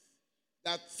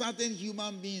that certain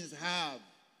human beings have.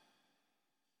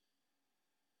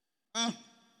 It's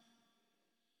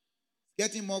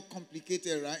getting more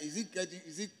complicated, right? Is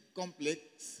it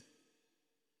complex?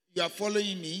 You are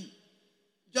following me?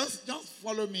 Just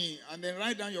follow me and then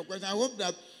write down your question. I hope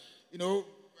that,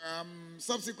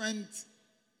 subsequent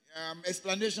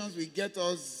explanations will get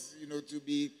us, to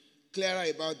be clearer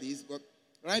about this. But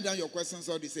write down your questions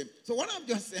all the same. So what I've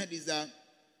just said is that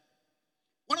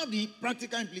one of the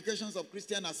practical implications of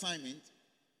Christian assignment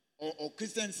or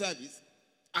Christian service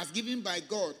as given by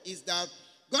God is that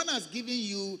God has given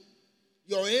you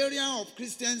your area of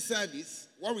Christian service,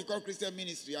 what we call Christian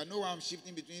ministry. I know why I'm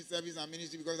shifting between service and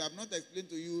ministry because I've not explained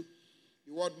to you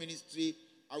the word ministry.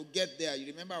 I'll get there. You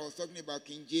remember I was talking about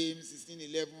King James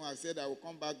 16:11. I said I will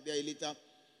come back there later.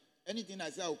 Anything I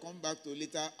say I will come back to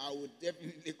later, I will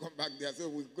definitely come back there. So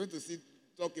we're going to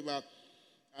talk about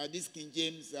this King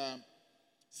James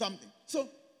something. So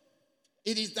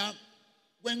it is that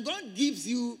when God gives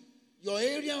you your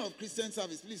area of Christian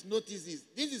service, please notice this.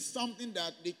 This is something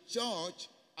that the church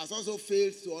has also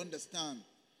failed to understand.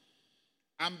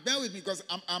 And bear with me because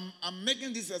I'm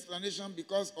making this explanation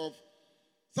because of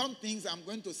some things I'm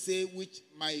going to say which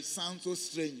might sound so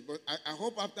strange. But I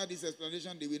hope after this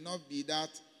explanation they will not be that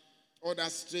or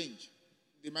that strange.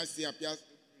 They might say appear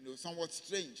somewhat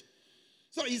strange.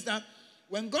 So it's that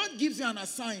when God gives you an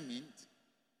assignment,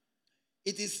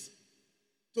 it is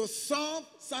to solve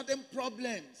certain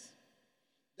problems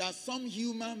that some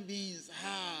human beings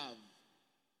have.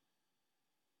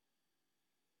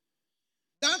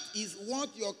 That is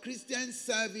what your Christian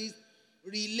service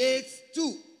relates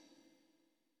to.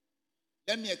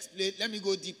 Let me explain. Let me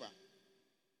go deeper.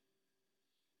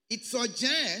 It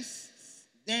suggests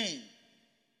then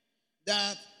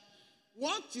that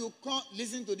what you call,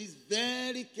 listen to this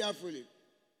very carefully.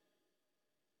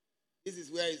 This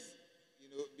is where it's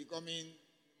becoming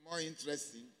more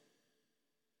interesting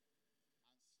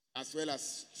as well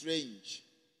as strange.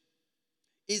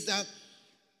 Is that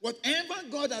whatever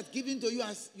God has given to you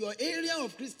as your area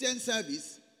of Christian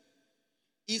service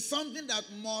is something that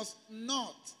must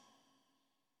not,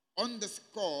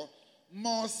 underscore,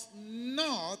 must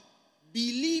not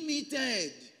be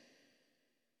limited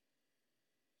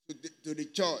to the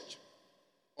church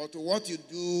or to what you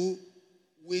do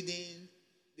within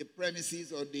the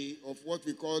premises of what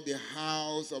we call the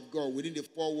house of God, within the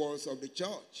four walls of the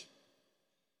church.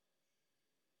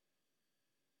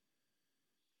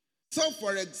 So,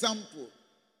 for example,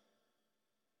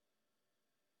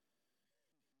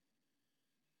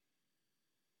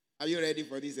 are you ready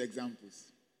for these examples?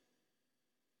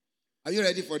 Are you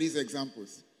ready for these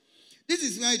examples? This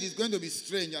is where it is going to be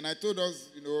strange, and I told us,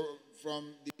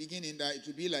 from the beginning that it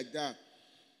will be like that.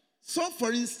 So,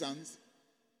 for instance,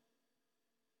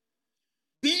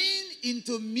 being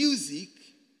into music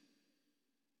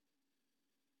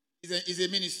is a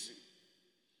ministry.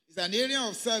 It's an area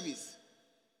of service.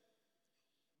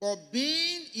 But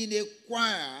being in a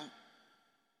choir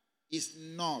is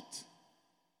not.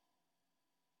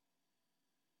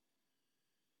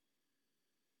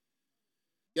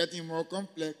 Getting more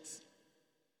complex.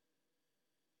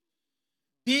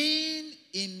 Being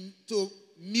into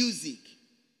music,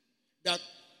 that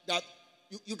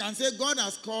you can say God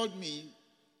has called me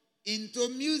into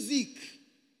music.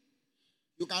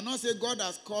 You cannot say God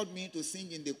has called me to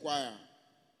sing in the choir.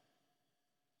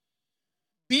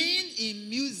 Being in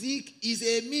music is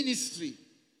a ministry.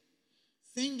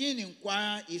 Singing in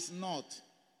choir is not.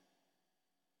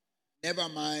 Never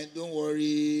mind, don't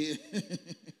worry.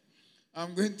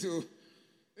 I'm going to,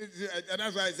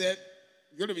 that's why I said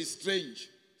it's going to be strange,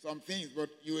 some things, but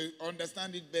you will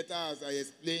understand it better as I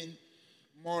explain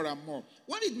more and more.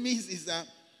 What it means is that,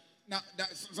 now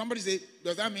somebody say,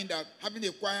 does that mean that having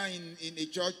a choir in a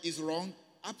church is wrong?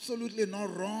 Absolutely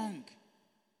not wrong.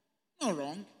 Not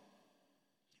wrong.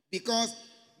 Because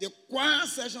the choir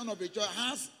session of the church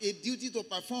has a duty to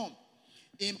perform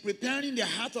in preparing the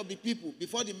heart of the people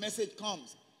before the message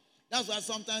comes. That's why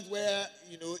sometimes where,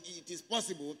 it is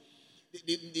possible,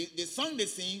 the song they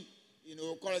sing,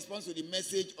 corresponds to the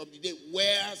message of the day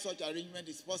where such arrangement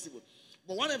is possible.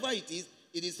 But whatever it is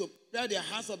to prepare the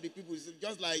hearts of the people. It's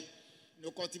just like,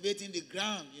 cultivating the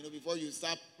ground, before you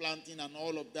start planting and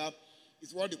all of that.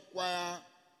 It's what the choir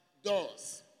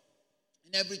does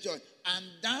in every church. And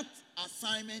that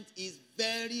assignment is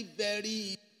very,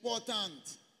 very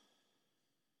important.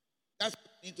 That's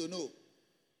what you need to know.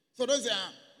 So those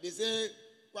they say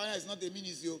choir is not a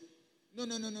ministry. No.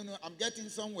 I'm getting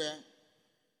somewhere.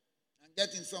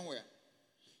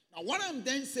 Now what I'm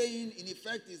then saying in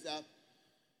effect is that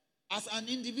as an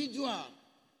individual,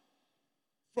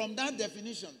 from that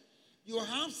definition, you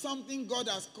have something God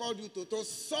has called you to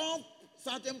solve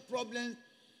certain problems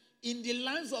in the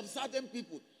lives of certain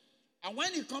people. And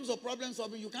when it comes to problem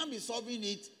solving, you can't be solving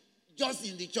it just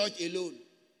in the church alone.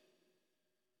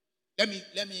 Let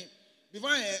me, before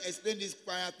I explain this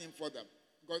choir thing further,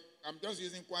 because I'm just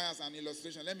using choir as an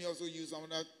illustration, let me also use some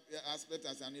other aspect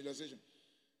as an illustration.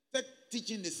 Take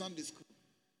teaching the Sunday school.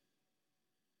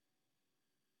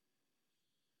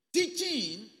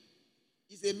 Teaching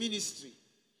is a ministry.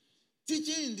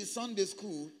 Teaching in the Sunday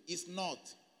school is not.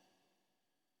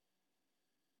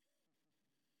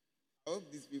 I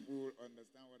hope these people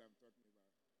understand what I'm talking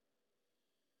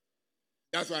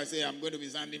about. That's why I say I'm going to be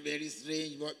sounding very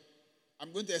strange, but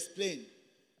I'm going to explain.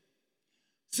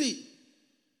 See,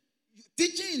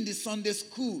 teaching in the Sunday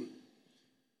school,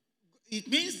 it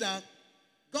means that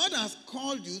God has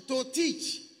called you to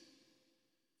teach.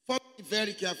 Follow me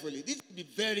very carefully. This will be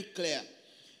very clear.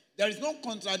 There is no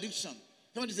contradiction.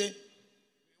 Somebody say,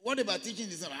 what about teaching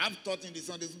this? I've taught in the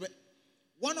Sunday school.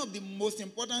 One of the most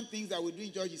important things that we do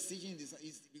in church is teaching this,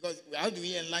 is because how do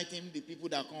we enlighten the people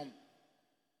that come?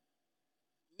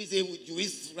 We say, do we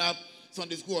have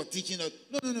Sunday school or teaching?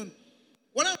 No.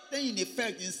 What I'm saying in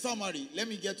effect, in summary, let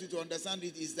me get you to understand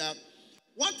it, is that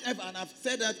whatever, and I've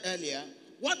said that earlier,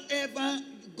 whatever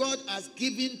God has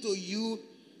given to you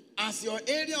as your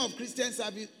area of Christian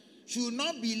service should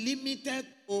not be limited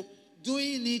to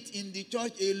doing it in the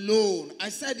church alone. I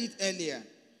said it earlier.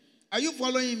 Are you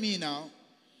following me now?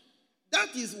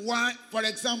 That is why, for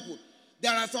example,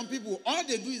 there are some people, all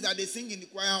they do is that they sing in the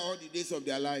choir all the days of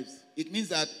their lives. It means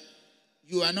that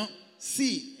you are not,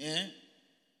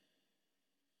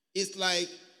 it's like,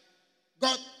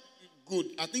 God, good.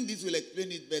 I think this will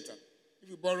explain it better. If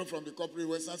you borrow from the corporate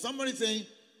Western, somebody saying,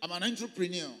 I'm an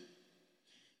entrepreneur.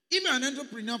 If you're an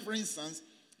entrepreneur, for instance,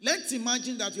 let's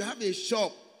imagine that you have a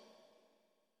shop,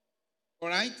 all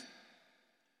right,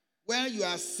 where you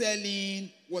are selling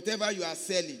whatever you are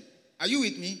selling. Are you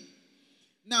with me?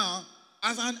 Now,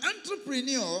 as an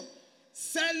entrepreneur,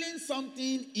 selling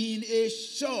something in a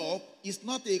shop is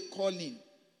not a calling.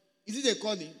 Is it a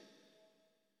calling?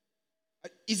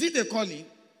 Is it a calling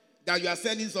that you are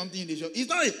selling something in the shop? It's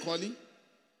not a calling.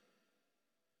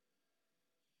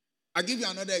 I'll give you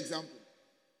another example.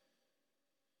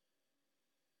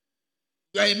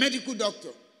 You are a medical doctor.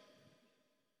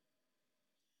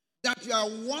 That you are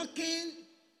working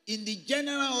in the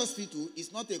general hospital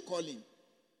is not a calling.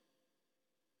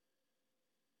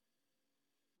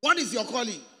 What is your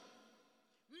calling?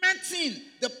 Medicine,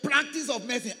 the practice of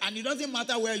medicine, and it doesn't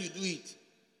matter where you do it.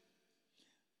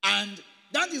 And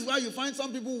that is why you find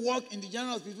some people work in the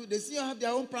general hospital, they still have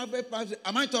their own private practice.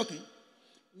 Am I talking?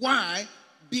 Why?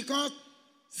 Because,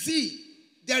 see,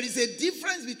 there is a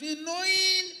difference between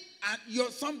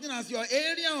knowing something as your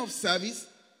area of service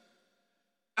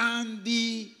and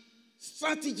the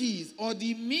strategies or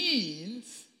the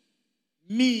means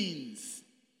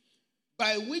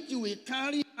by which you will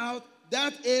carry out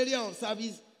that area of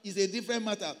service is a different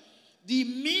matter. The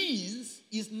means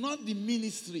is not the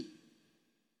ministry.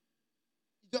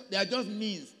 They are just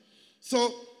means.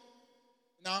 So,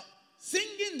 now,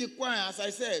 singing the choir, as I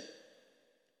said,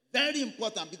 very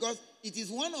important because it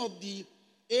is one of the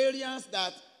areas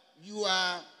that you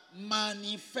are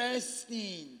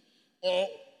manifesting or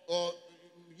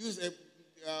use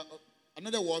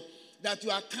another word, that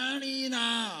you are carrying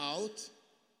out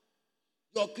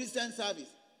your Christian service.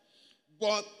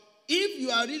 But if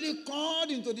you are really called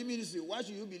into the ministry, why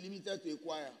should you be limited to a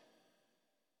choir?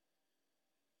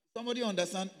 Somebody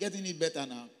understand, getting it better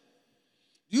now?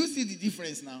 Do you see the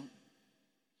difference now?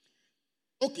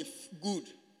 Okay, good.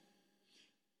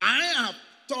 I have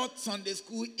taught Sunday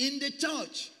school in the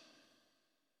church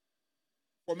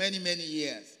for many, many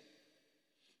years.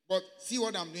 But see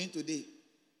what I'm doing today.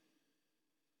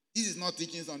 This is not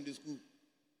teaching Sunday school.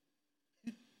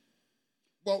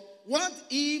 But what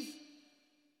if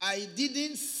I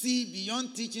didn't see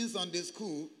beyond teaching Sunday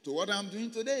school to what I'm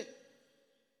doing today?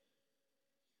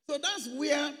 So that's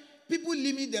where people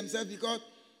limit themselves because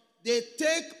they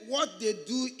take what they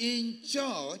do in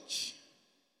church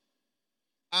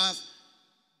as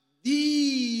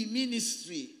the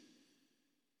ministry.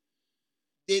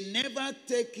 They never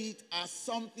take it as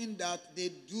something that they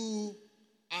do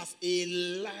as a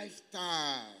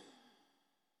lifestyle.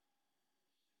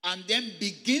 And then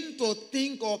begin to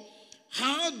think of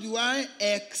how do I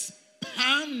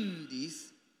expand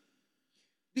this?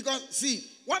 Because, see,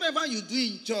 whatever you do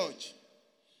in church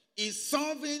is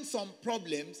solving some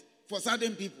problems for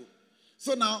certain people.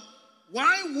 So now,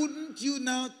 why wouldn't you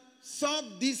now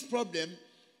solve this problem?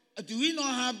 Do we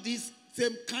not have this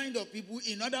same kind of people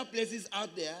in other places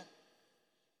out there?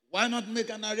 Why not make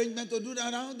an arrangement to do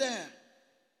that out there?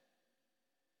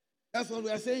 That's what we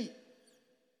are saying.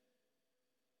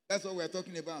 That's what we are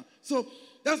talking about. So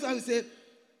that's why we say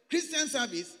Christian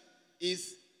service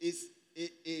is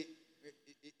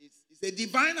a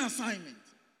divine assignment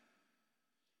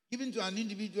given to an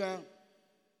individual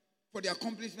for the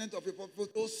accomplishment of a purpose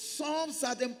to solve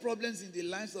certain problems in the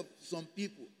lives of some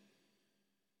people.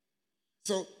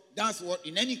 So that's what,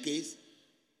 in any case,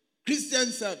 Christian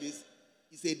service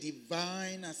is a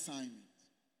divine assignment.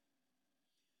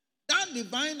 That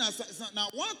divine assignment. Now,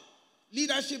 what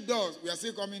leadership does, we are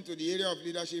still coming to the area of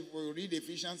leadership. We'll read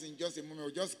Ephesians in just a moment.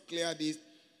 We'll just clear this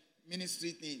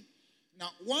ministry thing.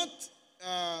 Now,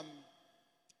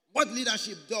 what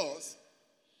leadership does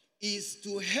is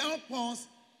to help us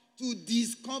to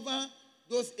discover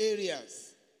those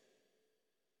areas.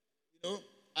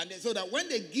 And so that when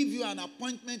they give you an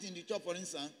appointment in the church, for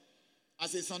instance,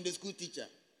 as a Sunday school teacher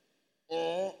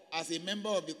or as a member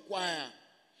of the choir,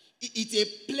 it's a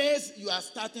place you are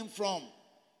starting from.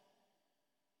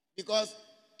 Because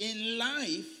in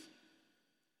life,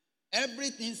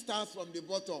 everything starts from the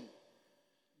bottom,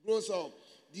 grows up.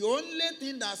 The only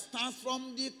thing that starts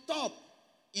from the top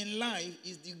in life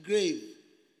is the grave.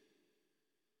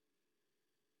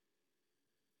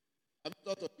 Have you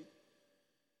thought of it?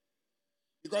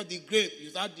 Because the grave, you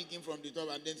start digging from the top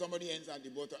and then somebody ends at the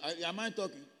bottom. Am I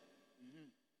talking?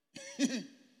 Mm-hmm.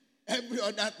 Every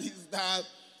other thing starts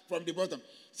from the bottom.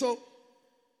 So,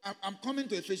 I'm coming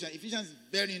to Ephesians. Ephesians is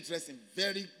very interesting.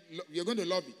 You're going to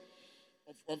love it.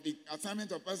 Of the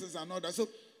assignment of persons and all that. So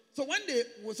when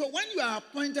you are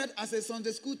appointed as a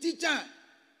Sunday school teacher,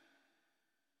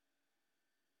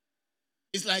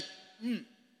 it's like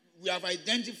we have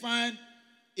identified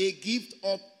a gift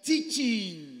of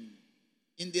teaching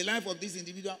in the life of this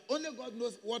individual. Only God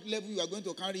knows what level you are going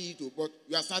to carry it to, but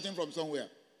you are starting from somewhere.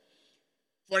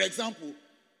 For example,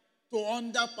 to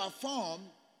underperform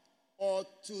or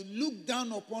to look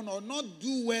down upon or not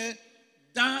do well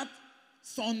that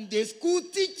Sunday school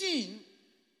teaching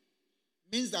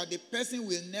means that the person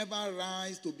will never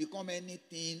rise to become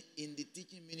anything in the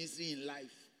teaching ministry in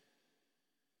life.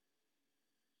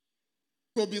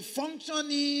 To be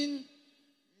functioning,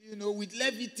 with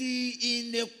levity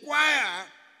in a choir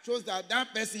shows that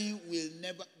that person will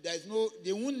never,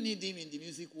 they won't need him in the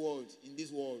music world, in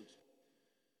this world.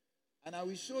 And I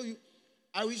will show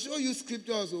you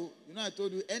scriptures. I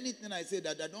told you, anything I say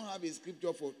that I don't have a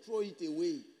scripture for, throw it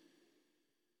away.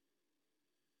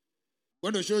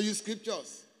 I'm going to show you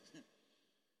scriptures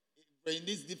in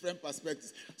these different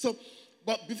perspectives. So,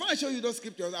 but before I show you those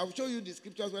scriptures, I will show you the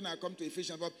scriptures when I come to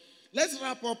Ephesians. But let's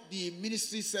wrap up the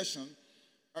ministry session,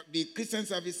 the Christian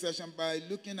service session, by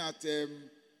looking at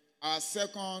our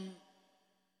second,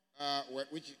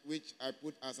 which I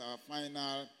put as our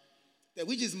final,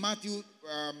 which is Matthew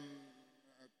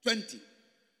 20.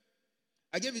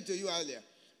 I gave it to you earlier.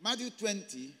 Matthew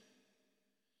 20,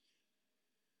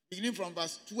 beginning from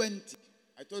verse 20.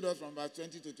 I told us from verse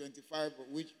 20 to 25,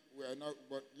 which we are not,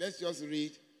 but let's just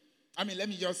read. Let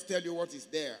me just tell you what is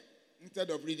there instead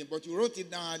of reading. But you wrote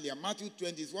it down earlier. Matthew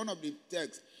 20 is one of the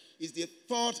texts. It's the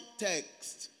third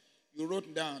text you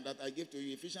wrote down that I gave to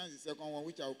you. Ephesians is the second one,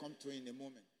 which I will come to in a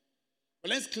moment. But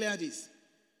let's clear this.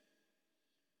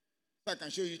 So I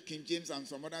can show you King James and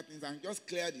some other things, and just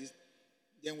clear this.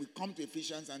 Then we come to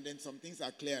Ephesians, and then some things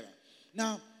are clearer.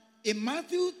 Now, in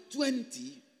Matthew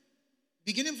 20,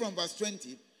 beginning from verse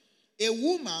 20, a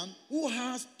woman who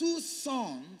has two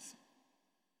sons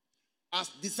as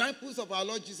disciples of our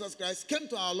Lord Jesus Christ came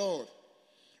to our Lord.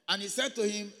 And he said to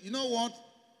him, you know what,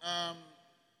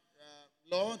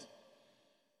 Lord,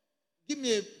 give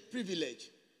me a privilege.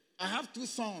 I have two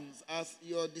sons as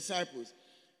your disciples.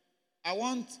 I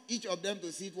want each of them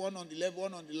to sit, one on the left,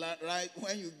 one on the right,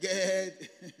 when you get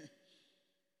to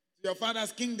your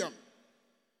father's kingdom.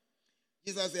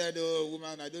 Jesus said, oh,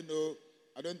 woman, I don't know.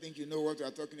 I don't think you know what you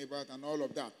are talking about and all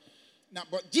of that. Now,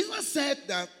 but Jesus said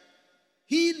that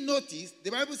he noticed,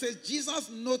 the Bible says Jesus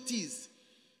noticed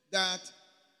that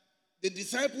the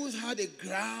disciples had a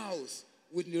grouse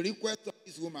with the request of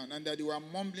this woman and that they were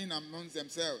mumbling amongst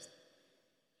themselves.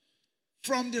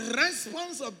 From the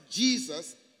response of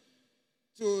Jesus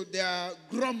to their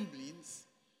grumblings,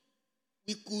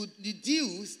 we could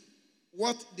deduce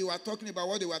what they were talking about,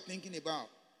 what they were thinking about.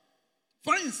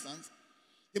 For instance,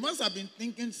 they must have been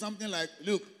thinking something like,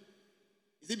 look,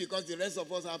 is it because the rest of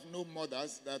us have no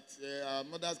mothers that our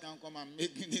mothers can come and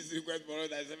make this request for us?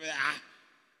 I say,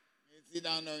 sit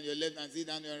down on your left and sit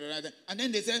down on your right. And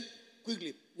then they said,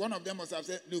 quickly, one of them must have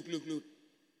said, look.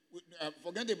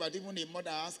 Forget about even a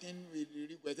mother asking the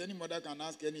request. Any mother can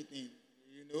ask anything,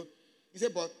 He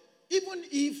said, but even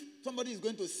if somebody is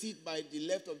going to sit by the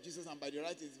left of Jesus and by the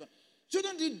right,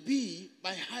 shouldn't it be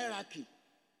by hierarchy?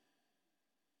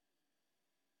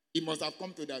 He must have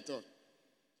come to that thought.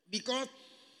 Because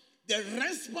the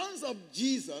response of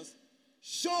Jesus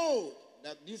showed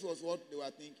that this was what they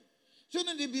were thinking.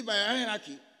 Shouldn't it be by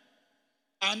hierarchy?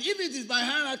 And if it is by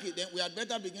hierarchy, then we had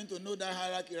better begin to know that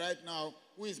hierarchy right now.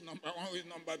 Who is number one, who is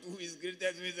number two, who is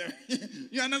greatest, who is...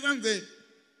 You understand what I'm saying?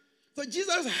 So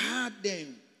Jesus had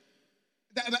them.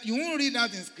 You won't read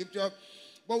that in scripture,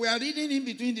 but we are reading in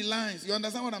between the lines. You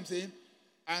understand what I'm saying?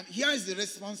 And here is the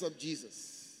response of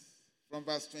Jesus from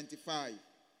verse 25.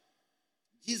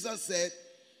 Jesus said,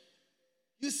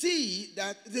 you see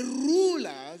that the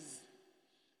rulers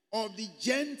of the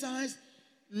Gentiles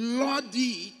lord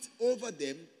it over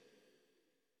them.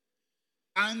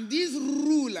 And these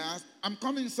rulers, I'm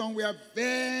coming somewhere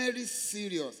very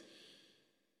serious.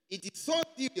 It is so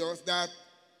serious that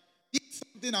this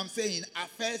something I'm saying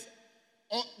affects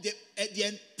the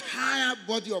entire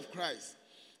body of Christ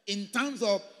in terms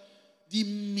of the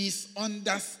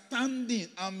misunderstanding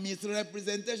and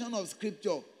misrepresentation of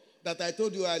scripture that I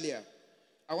told you earlier.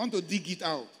 I want to dig it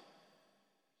out.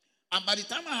 And by the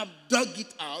time I have dug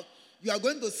it out, you are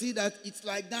going to see that it's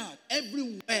like that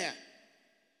everywhere.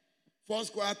 4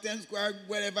 square, 10 square,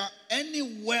 wherever,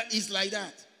 anywhere is like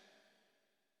that.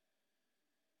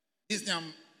 This thing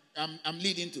I'm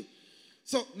leading to.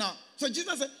 So now,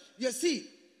 Jesus said, you see,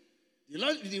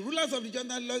 the rulers of the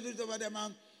Gentiles lord it over them,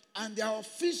 and their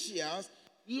officials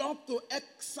love to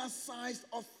exercise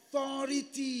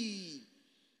authority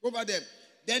over them.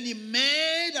 Then he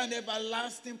made an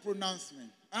everlasting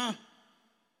pronouncement.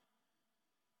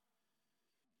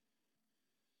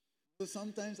 So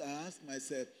sometimes I ask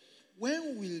myself,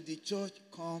 when will the church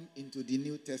come into the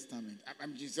New Testament?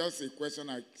 It's just a question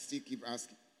I still keep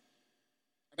asking.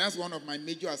 That's one of my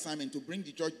major assignments, to bring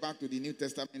the church back to the New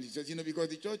Testament. It's just, because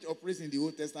the church operates in the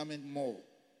Old Testament more.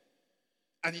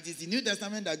 And it is the New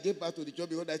Testament that gave back to the church,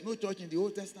 because there's no church in the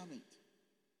Old Testament.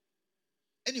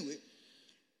 Anyway,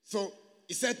 so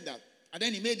he said that. And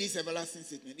then he made this everlasting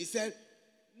statement. He said,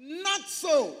 not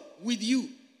so with you.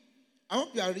 I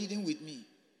hope you are reading with me.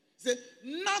 He said,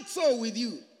 not so with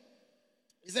you.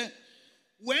 He said,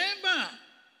 whoever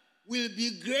will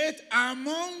be great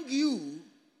among you,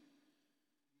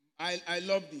 I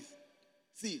love this.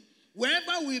 See,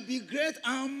 whoever will be great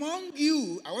among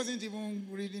you, I wasn't even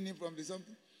reading it from the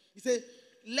something. He said,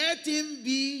 let him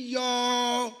be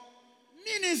your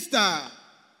minister.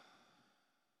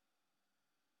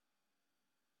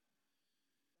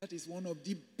 That is one of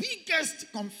the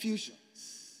biggest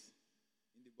confusions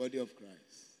in the body of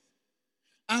Christ.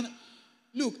 And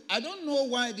look, I don't know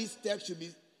why this text should be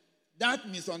that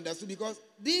misunderstood, because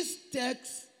this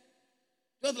text,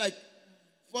 just like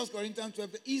 1 Corinthians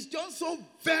 12, is just so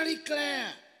very clear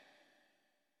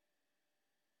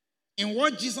in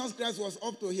what Jesus Christ was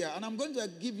up to here. And I'm going to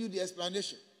give you the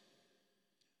explanation.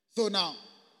 So now,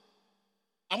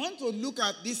 I want to look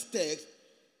at this text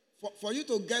for you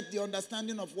to get the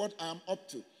understanding of what I am up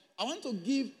to. I want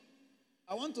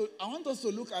us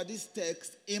to look at this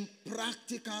text in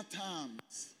practical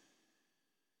terms.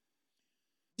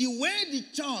 The way the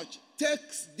church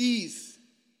takes this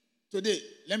today,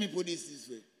 let me put this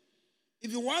way.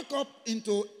 If you walk up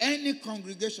into any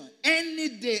congregation, any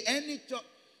day, any church,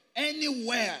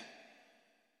 anywhere,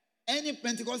 any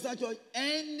Pentecostal church,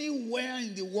 anywhere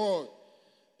in the world,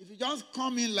 if you just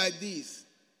come in like this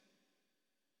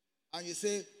and you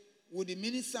say, would the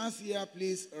ministers here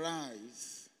please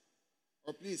rise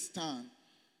or please stand?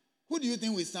 Who do you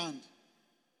think will stand?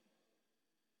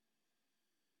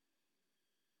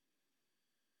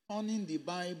 Turning the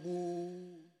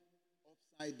Bible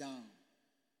upside down.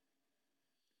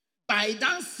 By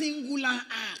that singular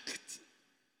act,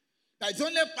 that it's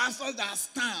only pastors that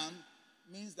stand,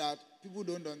 means that people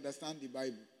don't understand the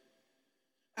Bible.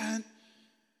 And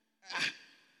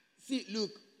see,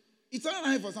 look, it's all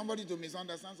right for somebody to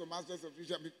misunderstand some aspects of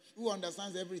Scripture who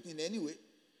understands everything anyway.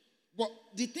 But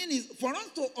the thing is, for us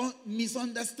to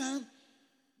misunderstand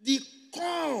the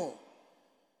core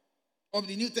of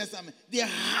the New Testament, the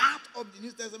heart of the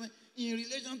New Testament in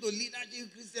relation to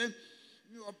leadership, Christian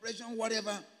operation,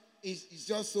 whatever, it's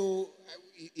just so,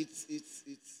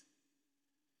 it's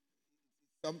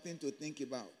something to think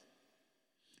about.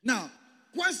 Now,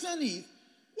 question is,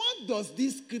 what does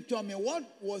this scripture mean? What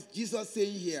was Jesus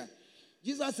saying here?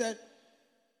 Jesus said,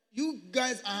 you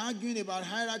guys are arguing about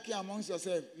hierarchy amongst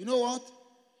yourselves. You know what?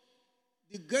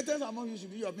 The greatest among you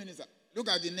should be your minister. Look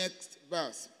at the next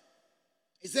verse.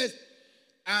 It says,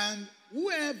 and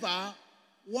whoever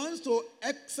wants to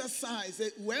exercise,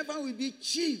 whoever will be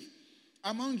chief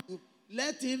among you,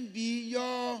 let him be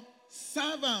your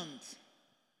servant.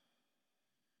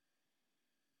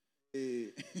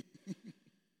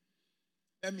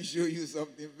 Let me show you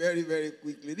something very, very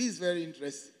quickly. This is very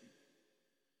interesting.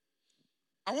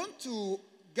 I want to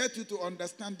get you to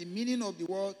understand the meaning of the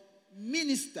word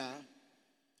minister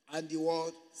and the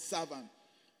word servant.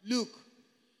 Look,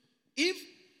 if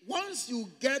once you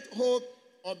get hold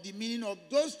of the meaning of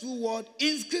those two words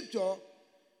in Scripture,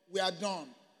 we are done.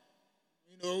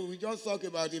 We just talk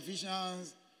about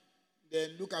Ephesians,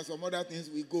 then look at some other things,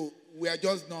 we go. We are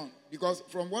just done. Because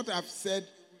from what I've said,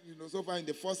 so far in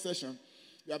the first session,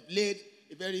 you have laid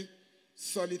a very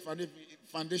solid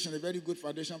foundation, a very good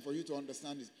foundation for you to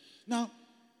understand this. Now,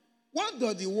 what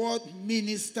does the word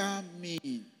minister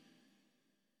mean?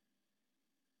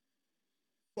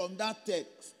 From that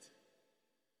text,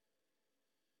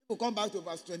 we'll come back to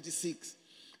verse 26.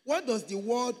 What does the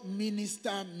word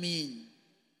minister mean?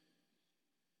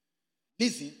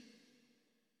 Listen.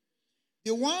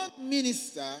 The word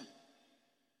minister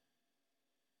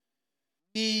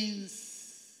means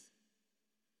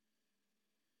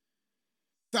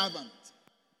servant.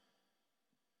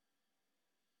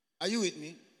 Are you with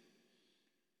me?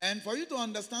 And for you to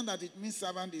understand that it means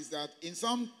servant is that in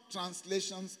some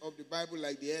translations of the Bible,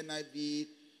 like the NIV,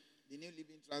 the New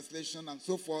Living Translation, and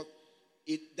so forth,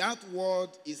 that word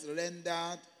is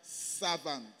rendered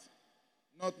servant,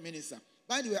 not minister.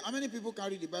 By the way, how many people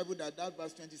carry the Bible that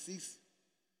verse 26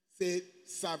 say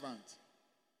servant?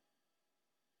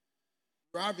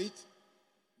 You have it?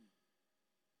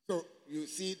 So you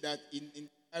see that in the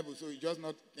Bible, so you just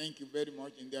not thank you very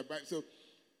much in their Bible. So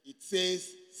it says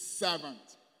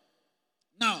servant.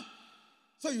 Now,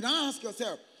 so you now ask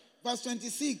yourself, verse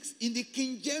 26, in the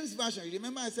King James Version, you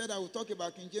remember I said I will talk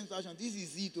about King James Version. This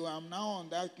is it, I'm now on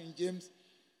that King James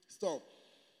stuff.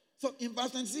 So in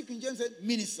verse 26, King James said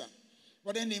minister.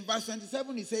 But then in verse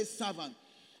 27, it says servant.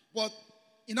 But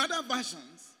in other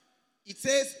versions, it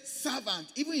says servant,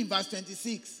 even in verse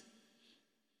 26.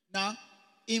 Now,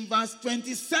 in verse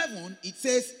 27, it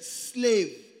says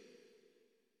slave.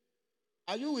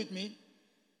 Are you with me?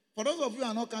 For those of you who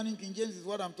are not counting King James, is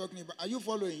what I'm talking about. Are you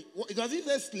following? Does it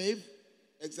say slave?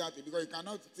 Exactly, because you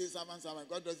cannot say servant.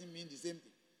 God doesn't mean the same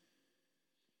thing.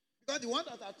 Because the ones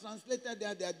that are translated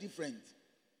there, they are different.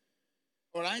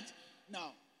 All right?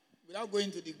 Now, without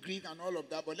going to the Greek and all of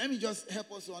that, but let me just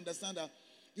help us to understand that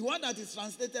the word that is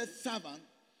translated servant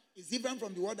is different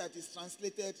from the word that is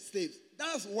translated slaves.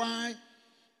 That's why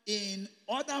in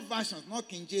other versions, not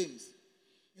King James,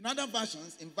 in other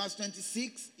versions, in verse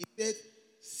 26, it says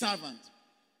servant.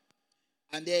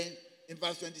 And then in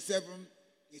verse 27,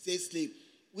 it says slave,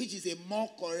 which is a more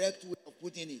correct way of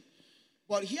putting it.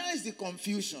 But here is the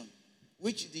confusion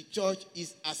which the church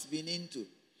has been into.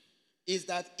 Is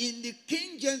that in the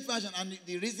King James Version, and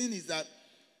the reason is that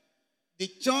the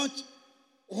church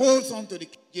holds on to the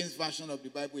King James Version of the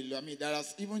Bible. I mean, there are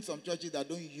even some churches that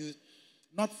don't use,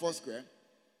 not Foursquare.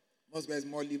 Foursquare is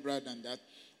more liberal than that.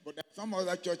 But there are some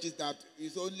other churches that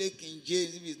it's only King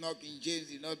James. If it's not King James,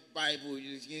 it's not Bible.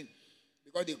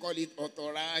 Because they call it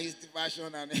authorized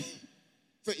version. And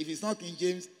so if it's not King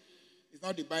James, it's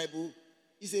not the Bible.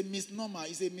 It's a misnomer.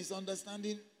 It's a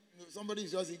misunderstanding. Somebody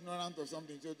is just ignorant of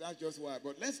something, so that's just why.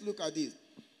 But let's look at this.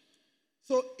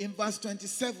 So in verse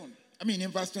 26,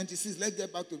 let's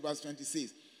get back to verse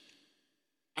 26.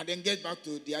 And then get back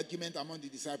to the argument among the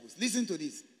disciples. Listen to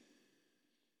this.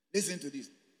 Listen to this.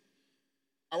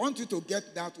 I want you to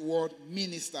get that word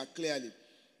minister clearly.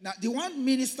 Now, the word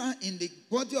minister in the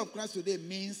body of Christ today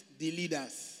means the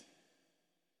leaders.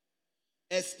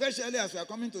 Especially as we are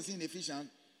coming to see in Ephesians,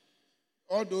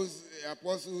 all those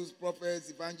apostles, prophets,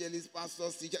 evangelists,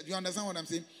 pastors, teachers. Do you understand what I'm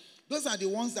saying? Those are the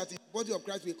ones that in the body of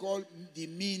Christ we call the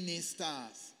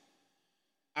ministers.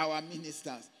 Our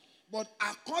ministers. But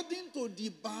according to the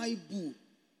Bible,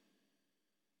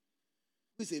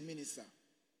 who is a minister?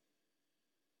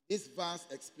 This verse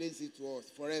explains it to us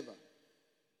forever.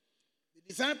 The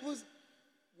disciples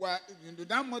were,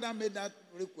 that mother made that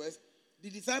request. The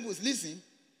disciples, listen,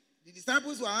 the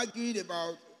disciples were arguing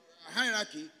about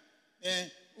hierarchy.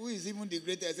 Who is even the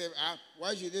greatest?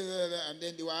 Why should they? And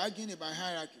then they were arguing about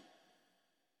hierarchy.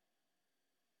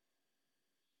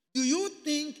 Do you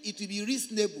think it will be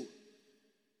reasonable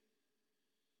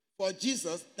for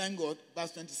Jesus, thank God,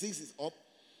 verse 26 is up.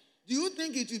 Do you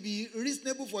think it will be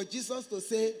reasonable for Jesus to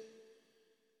say,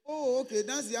 oh, okay,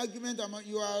 that's the argument.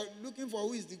 You are looking for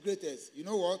who is the greatest. You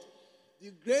know what?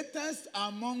 The greatest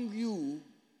among you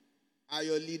are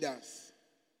your leaders.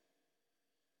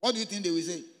 What do you think they will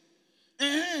say?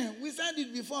 We said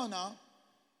it before now.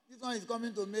 This one is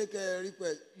coming to make a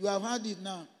request. You have heard it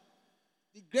now.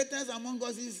 The greatest among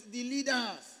us is the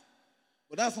leaders.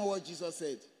 But that's not what Jesus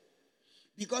said.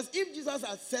 Because if Jesus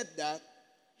had said that,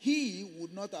 he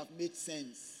would not have made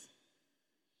sense.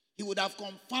 He would have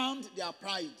confirmed their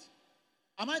pride.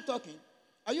 Am I talking?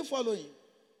 Are you following?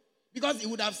 Because he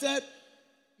would have said,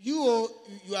 you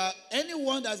are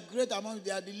anyone that's great among you,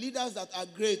 they are the leaders that are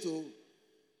great. Oh.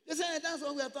 They say, that's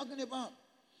what we are talking about.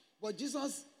 But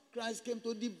Jesus Christ came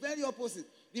to the very opposite.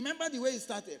 Remember the way it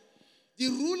started. The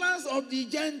rulers of the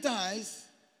Gentiles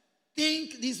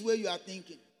think this way you are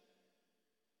thinking.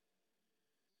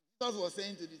 Jesus was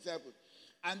saying to the disciples.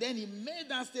 And then he made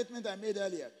that statement I made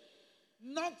earlier.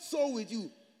 Not so with you.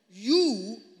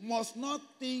 You must not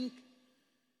think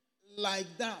like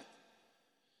that.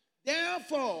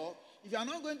 Therefore, if you are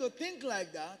not going to think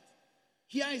like that,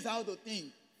 here is how to think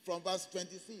from verse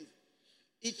 26.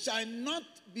 It shall not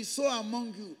be so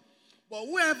among you, but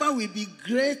whoever will be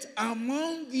great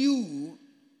among you,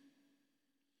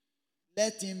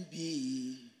 let him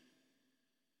be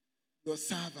your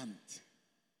servant.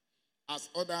 As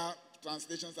other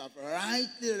translations have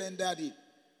rightly rendered it.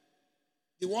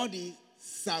 The word is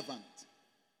servant.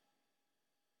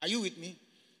 Are you with me?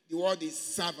 The word is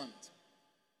servant.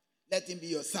 Let him be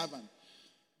your servant.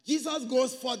 Jesus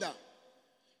goes further,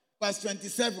 verse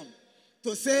 27,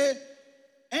 to say,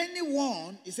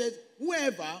 anyone, he says,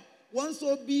 whoever wants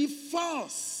to be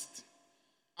first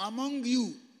among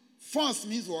you. First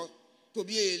means what? To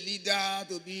be a leader,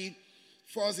 to be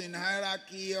first in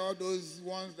hierarchy, all those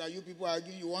ones that you people are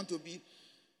arguing you want to be.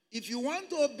 If you want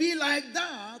to be like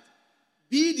that,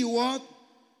 be the what?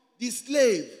 The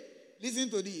slave. Listen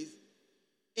to this.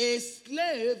 A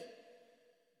slave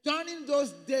during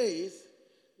those days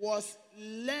was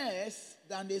less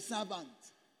than a servant.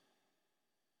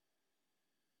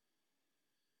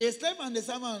 A slave and a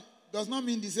servant does not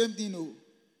mean the same thing, no.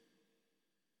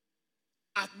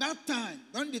 At that time,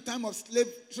 during the time of slave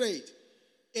trade,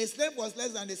 a slave was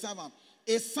less than a servant.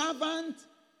 A servant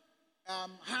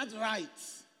had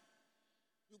rights.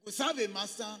 You could serve a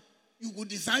master, you could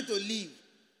decide to leave.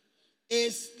 A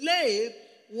slave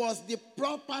was the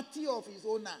property of his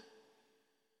owner.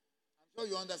 I'm sure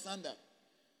you understand that.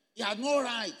 He had no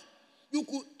right. You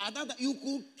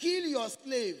could kill your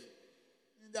slave.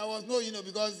 There was no,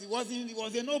 because he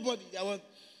was a nobody.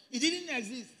 He didn't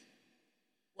exist.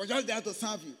 He was just there to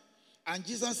serve you. And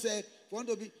Jesus said, if you want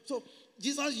to be. So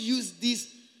Jesus used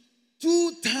these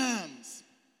two terms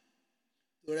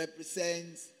to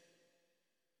represent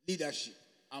leadership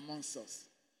amongst us.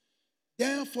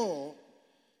 Therefore,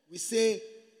 we say,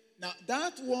 now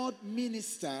that word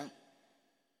minister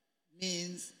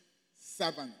means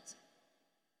servant.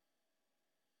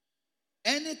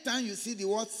 Anytime you see the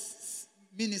word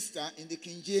minister in the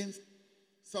King James,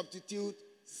 substitute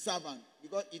servant,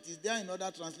 because it is there in other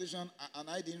translation, and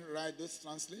I didn't write those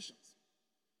translations.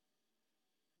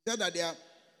 So that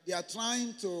they are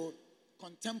trying to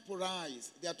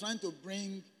contemporize, they are trying to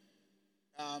bring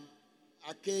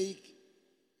archaic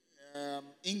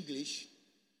English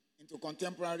into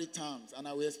contemporary terms, and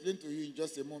I will explain to you in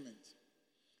just a moment.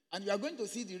 And you are going to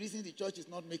see the reason the church is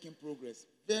not making progress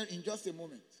in just a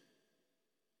moment.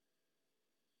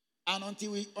 And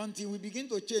until we begin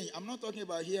to change, I'm not talking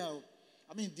about here,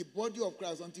 the body of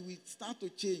Christ, until we start to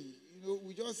change,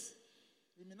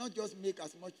 we may not just make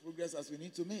as much progress as we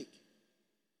need to make.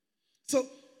 So,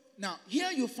 now, here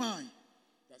you find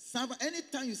that servant,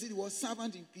 anytime you see the word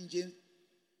servant in King James,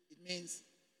 it means,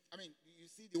 you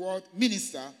see the word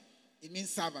minister, it means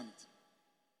servant.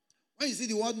 When you see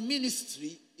the word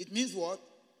ministry, it means what?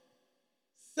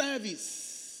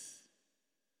 Service.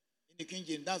 In the King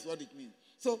James, that's what it means.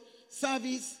 So,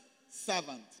 service,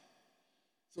 servant.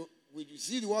 So, when you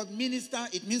see the word minister,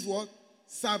 it means what?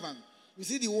 Servant. You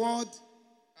see the word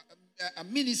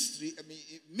ministry,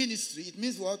 it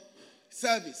means what?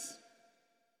 Service.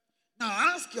 Now,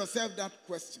 ask yourself that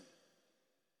question.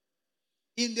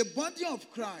 In the body of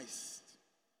Christ,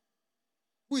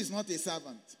 who is not a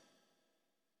servant?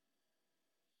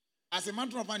 As a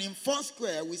matter of fact, in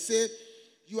Foursquare, we say,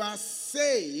 you are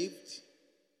saved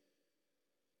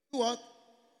to what?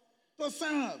 To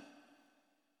serve.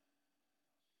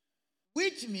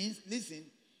 Which means, listen,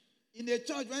 in the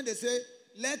church, when they say,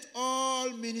 let all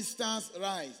ministers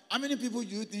rise, how many people do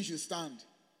you think should stand?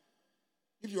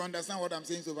 If you understand what I'm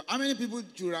saying so far, how many people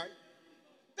should rise?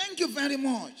 Thank you very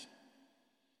much.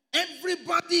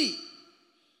 Everybody.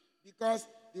 Because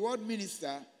the word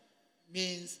minister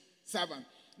means servant.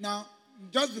 Now,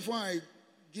 just before I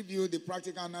give you the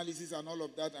practical analysis and all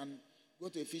of that and go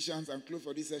to Ephesians and close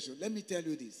for this session, let me tell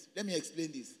you this. Let me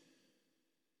explain this.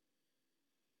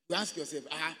 You ask yourself,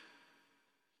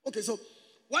 okay, so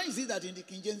why is it that in the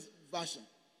King James version,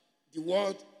 the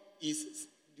word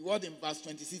in verse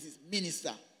 26 is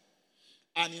minister.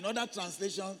 And in other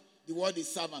translations, the word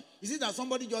is servant. Is it that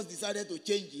somebody just decided to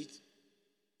change it?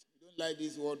 We don't like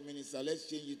this word minister. Let's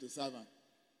change it to servant.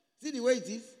 See the way it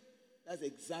is? That's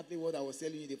exactly what I was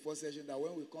telling you in the first session, that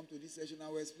when we come to this session, I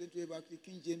will explain to you about the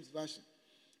King James Version.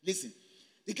 Listen,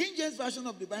 the King James Version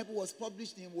of the Bible was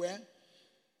published in where?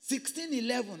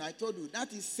 1611, I told you.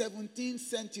 That is 17th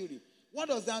century. What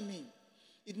does that mean?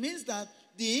 It means that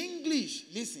the English,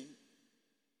 listen,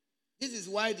 this is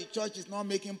why the church is not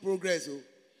making progress. Oh.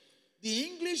 The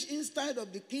English inside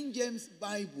of the King James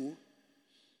Bible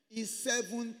is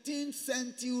 17th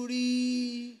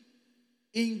century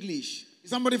English. Is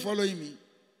somebody following me?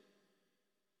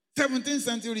 17th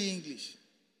century English.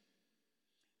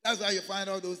 That's why you find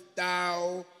all those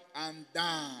thou and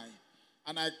thy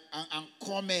and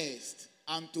comest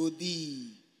and to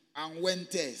thee and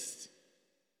wentest,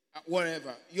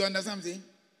 whatever. You understand what I'm saying?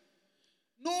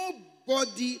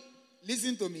 Nobody,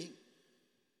 listen to me,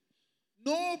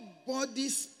 nobody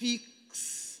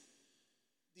speaks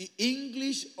the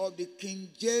English of the King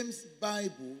James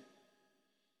Bible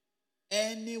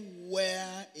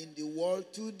anywhere in the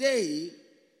world today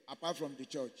apart from the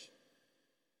church.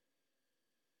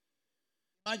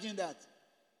 Imagine that.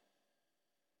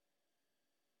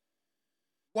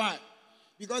 Why?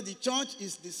 Because the church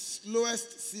is the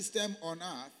slowest system on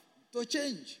earth to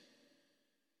change.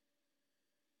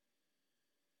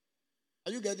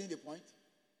 Are you getting the point?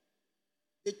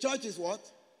 The church is what?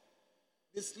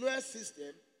 The slowest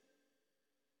system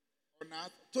on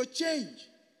earth to change.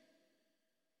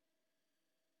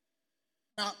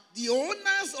 Now, the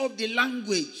owners of the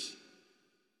language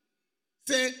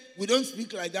say, we don't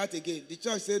speak like that again. The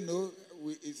church said, no,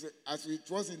 as it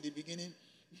was in the beginning,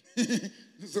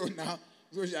 so now,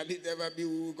 so shall it ever be.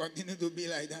 We will continue to be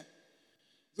like that.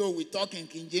 So we talk in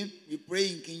King James, we pray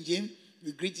in King James,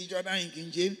 we greet each other in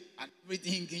King James, and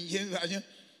everything in King James Version.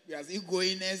 We are still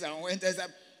goingness and wenters.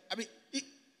 I mean,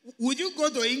 would you go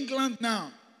to England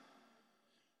now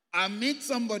and meet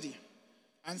somebody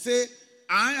and say,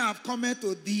 I have come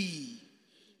to thee,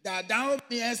 that thou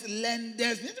mayest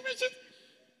lendest? Where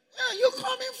are you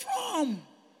coming from?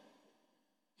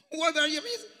 What are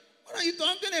you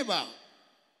talking about?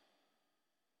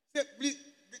 Say, please,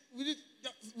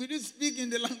 will you speak in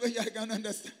the language I can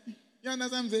understand? You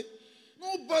understand what I'm saying?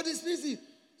 Nobody speaks it.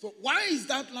 So why is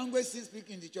that language still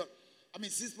speaking in the church?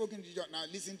 Still spoken in the church. Now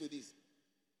listen to this.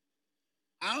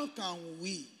 How can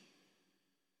we,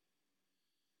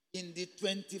 in the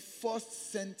 21st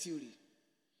century,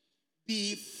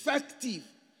 be effective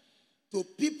to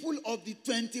people of the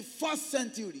 21st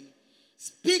century,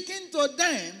 speaking to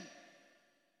them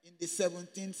in the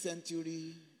 17th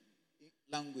century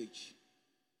language?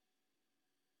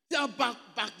 They are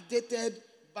backdated,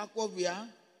 backward we are,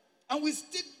 and we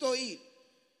stick to it.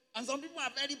 And some people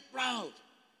are very proud.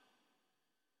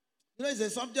 You know, it's a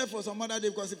subject for some other day,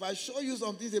 because if I show you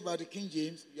some things about the King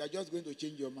James, you are just going to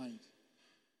change your mind.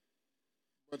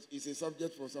 But it's a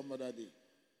subject for some other day.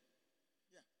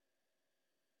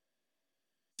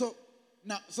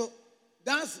 Yeah. So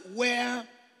that's where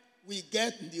we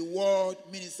get the word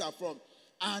minister from.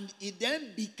 And it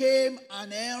then became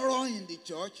an error in the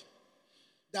church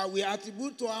that we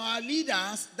attribute to our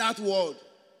leaders that word.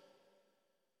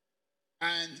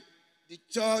 And the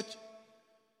church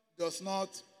does not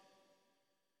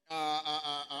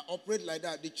operate like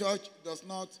that. The church does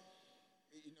not,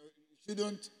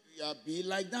 shouldn't be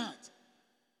like that.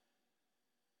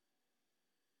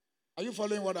 Are you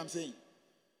following what I'm saying?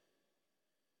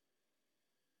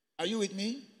 Are you with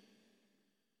me?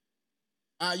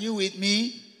 Are you with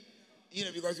me?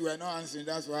 Because you were not answering,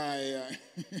 that's why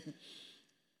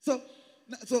So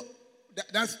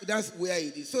that's where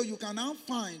it is. So you can now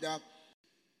find that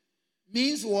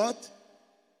means what?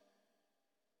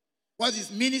 What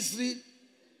is ministry?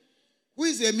 Who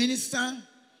is a minister?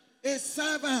 A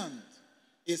servant.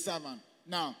 A servant.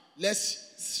 Now,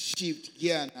 let's shift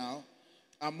gear now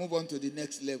and move on to the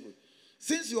next level.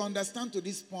 Since you understand to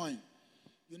this point,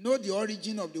 you know the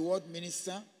origin of the word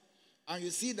minister, and you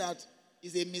see that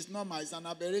it's a misnomer, it's an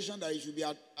aberration that it should be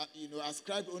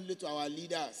ascribed only to our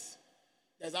leaders.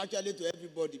 There's actually to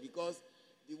everybody, because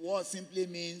the word simply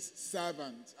means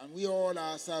servant, and we all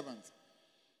are servants.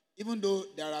 Even though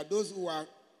there are those who are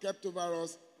kept over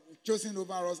us, chosen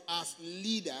over us as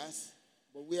leaders,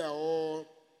 but we are all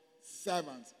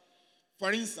servants.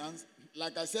 For instance,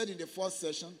 like I said in the first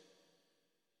session,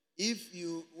 if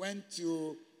you went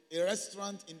to a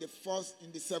restaurant in the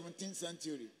 17th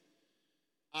century,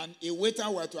 and a waiter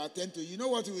were to attend to you, know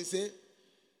what he will say?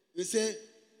 He will say,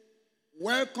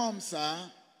 "Welcome, sir,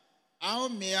 How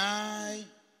may I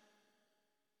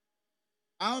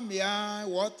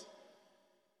what?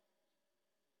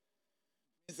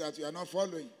 Means that you are not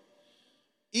following.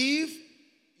 If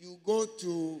you go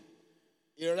to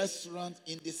a restaurant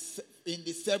in the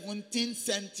 17th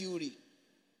century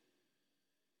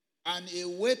and a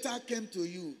waiter came to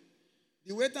you,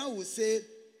 the waiter will say,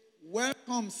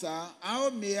 "Welcome, sir. How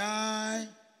may I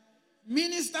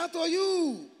minister to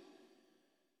you?"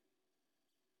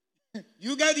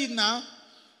 You get it now?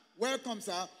 "Welcome,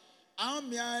 sir. How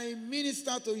may I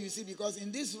minister to you?" See, because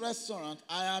in this restaurant,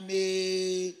 I am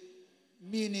a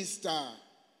minister.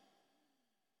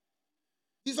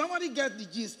 Did somebody get the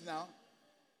gist now?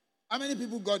 How many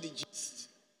people got the gist?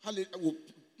 Hallelujah. Oh,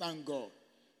 thank God.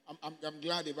 I'm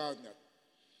glad about that.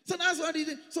 So that's what it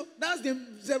is. So that's the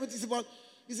 70s about.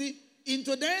 You see, in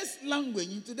today's language,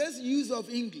 in today's use of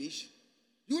English,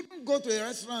 you wouldn't go to a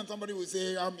restaurant, somebody will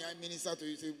say, "How may I minister to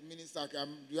you?" You say, "Minister,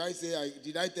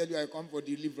 did I tell you I come for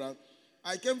deliverance?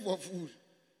 I came for food."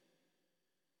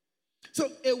 So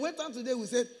a waiter today will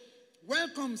say,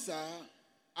 "Welcome, sir.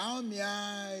 How may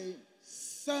I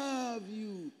serve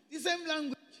you?" The same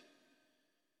language.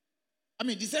 I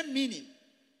mean, the same meaning,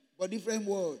 but different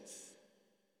words.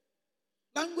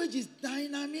 Language is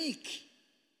dynamic.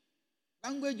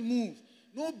 Language moves.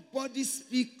 Nobody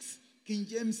speaks King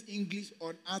James English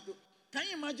on earth. Can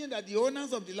you imagine that the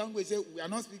owners of the language say, "We are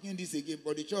not speaking this again,"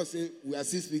 but the church say, "We are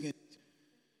still speaking it.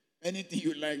 Anything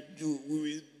you like, do. We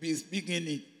will be speaking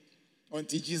it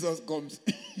until Jesus comes."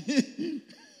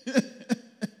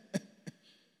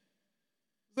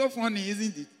 So funny,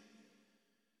 isn't it?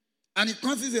 And it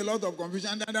causes a lot of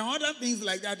confusion. And there are other things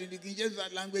like that in the King James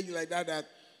language like that that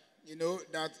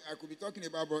I could be talking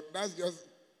about, but that's just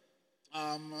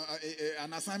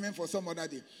an assignment for some other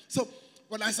day. So,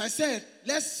 but as I said,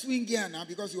 let's swing here now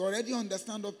because you already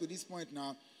understand up to this point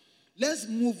now. Let's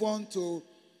move on to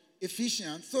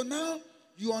Ephesians. So now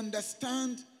you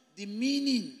understand the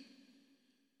meaning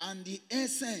and the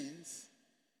essence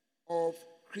of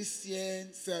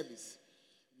Christian service.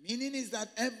 Meaning is that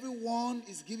everyone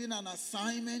is given an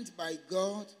assignment by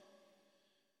God.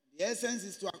 The essence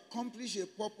is to accomplish a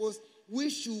purpose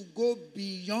which should go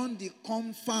beyond the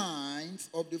confines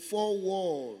of the four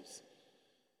walls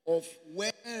of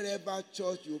wherever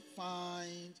church you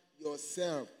find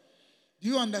yourself. Do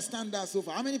you understand that so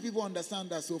far? How many people understand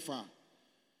that so far?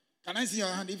 Can I see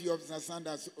your hand if you understand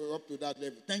that up to that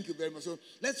level? Thank you very much. So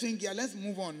let's swing here. Let's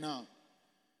move on now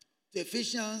to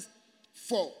Ephesians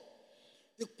 4.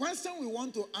 The question we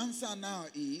want to answer now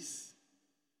is,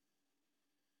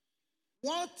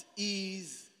 what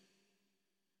is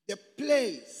the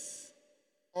place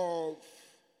of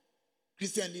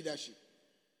Christian leadership?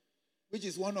 Which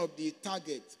is one of the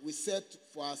targets we set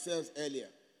for ourselves earlier.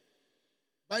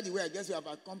 By the way, I guess we have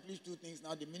accomplished two things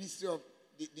now. The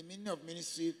meaning of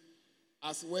ministry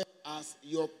as well as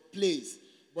your place.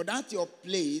 But that your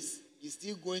place is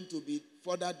still going to be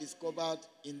further discovered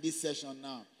in this session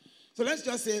now. So let's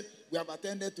just say we have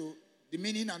attended to the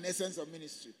meaning and essence of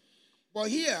ministry. But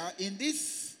here, in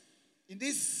this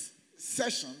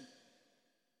session,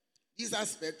 this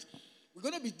aspect, we're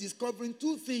going to be discovering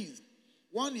two things.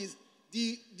 One is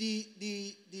the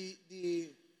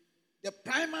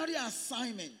primary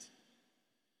assignment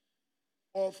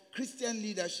of Christian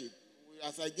leadership,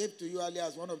 as I gave to you earlier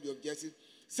as one of the objectives.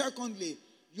 Secondly,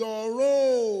 your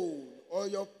role or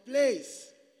your place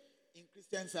in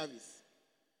Christian service.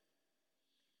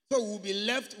 So we'll be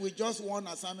left with just one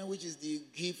assignment, which is the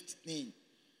gift thing.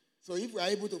 So if we are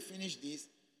able to finish this,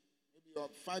 maybe a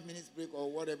 5 minutes break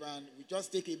or whatever, and we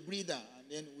just take a breather, and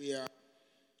then we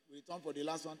return for the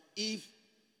last one, if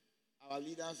our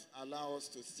leaders allow us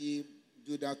to still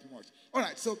do that much. All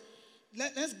right, so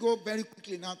let's go very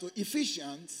quickly now to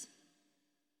Ephesians.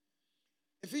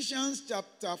 Ephesians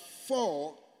chapter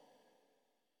 4.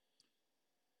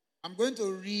 I'm going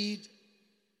to read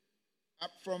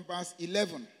up from verse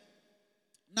 11.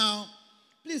 Now,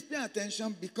 please pay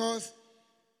attention because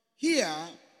here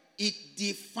it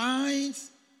defines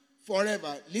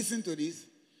forever. Listen to this.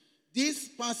 This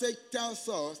passage tells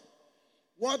us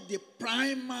what the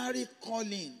primary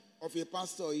calling of a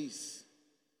pastor is.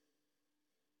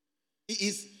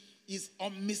 It is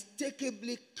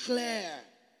unmistakably clear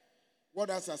what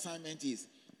that assignment is.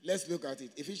 Let's look at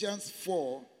it. Ephesians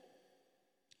 4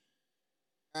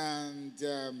 and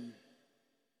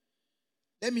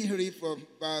let me read from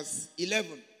verse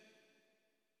 11.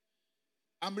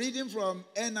 I'm reading from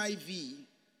NIV.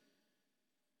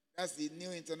 That's the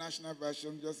New International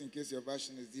Version, just in case your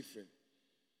version is different.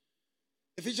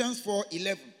 Ephesians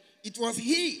 4:11. It was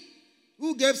he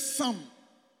who gave some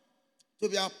to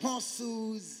be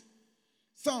apostles,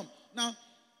 some Now,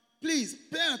 please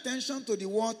pay attention to the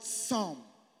word some.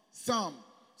 Some.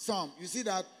 You see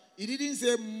that it didn't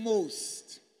say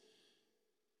most.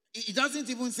 It doesn't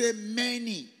even say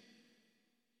many.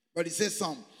 But it says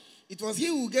some. It was he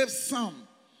who gave some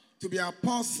to be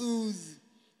apostles,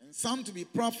 and some to be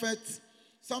prophets,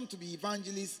 some to be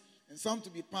evangelists, and some to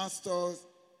be pastors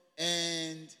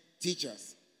and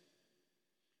teachers.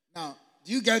 Now,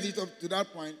 do you get it up to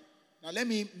that point? Now, let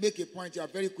me make a point here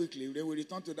very quickly. Then we'll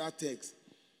return to that text.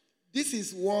 This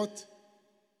is what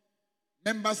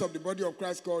members of the body of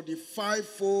Christ call the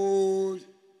fivefold.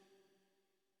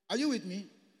 Are you with me?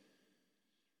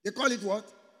 They call it what?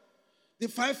 The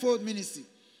fivefold ministry.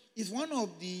 Is one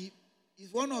of the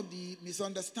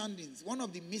misunderstandings, one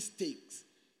of the mistakes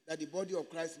that the body of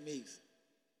Christ makes.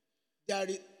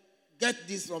 Get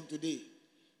this from today.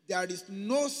 There is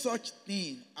no such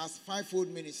thing as fivefold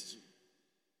ministry.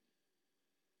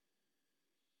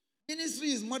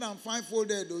 Ministry is more than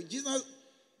fivefolded, though.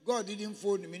 God didn't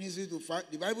fold the ministry to five.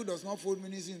 The Bible does not fold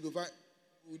ministry into five.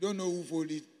 We don't know who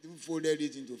folded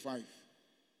it into five.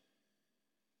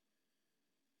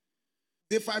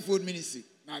 The fivefold ministry.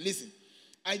 Now listen.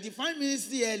 I defined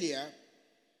ministry earlier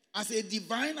as a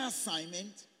divine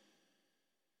assignment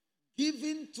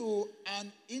given to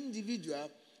an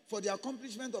individual for the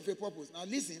accomplishment of a purpose. Now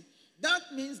listen. That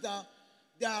means that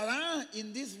there are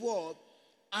in this world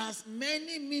as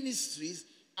many ministries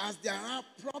as there are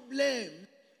problems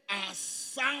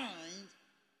assigned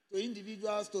to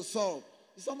individuals to solve.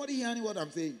 Is somebody hearing what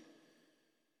I'm saying?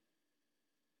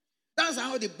 That's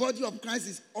how the body of Christ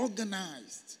is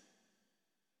organized.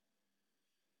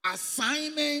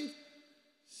 Assignment,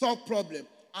 solve problem.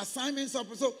 Assignment, solve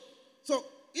problem. So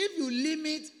if you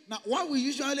limit, now what we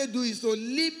usually do is to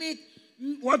limit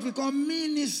what we call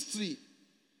ministry.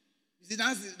 You see,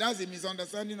 that's a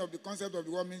misunderstanding of the concept of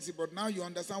the word ministry, but now you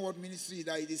understand what ministry is,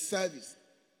 that it is service.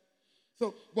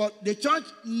 So, but the church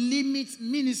limits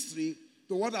ministry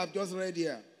to what I've just read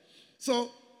here.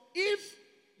 So, if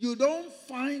you don't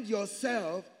find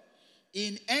yourself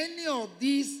in any of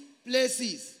these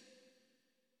places,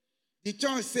 the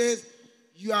church says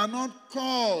you are not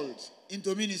called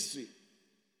into ministry.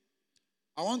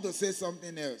 I want to say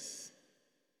something else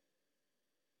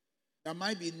that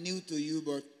might be new to you,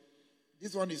 but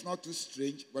this one is not too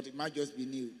strange, but it might just be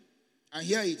new. And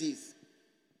here it is.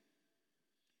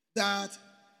 That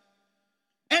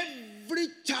every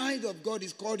child of God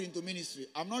is called into ministry.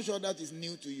 I'm not sure that is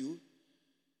new to you.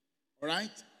 All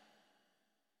right?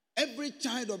 Every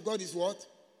child of God is what?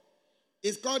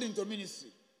 Is called into ministry.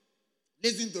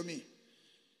 Listen to me.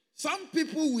 Some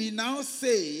people will now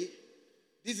say,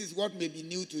 this is what may be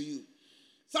new to you.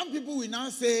 Some people will now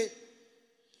say,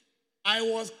 I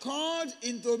was called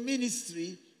into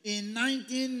ministry in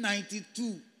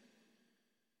 1992.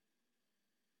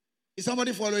 Is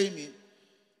somebody following me?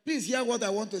 Please hear what I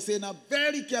want to say now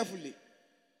very carefully.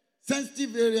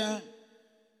 Sensitive area,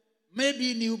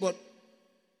 maybe new, but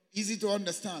easy to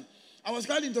understand. I was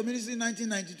called into ministry in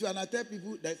 1992, and I tell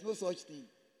people there's no such thing.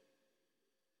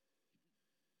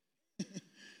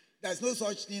 There's no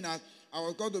such thing as I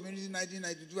was called to ministry in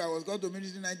 1992, I was called to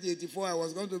ministry in 1984, I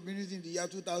was called to ministry in the year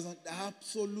 2000.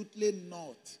 Absolutely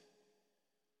not.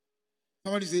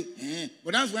 Somebody say,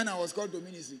 but that's when I was called to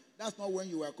ministry. That's not when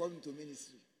you were called into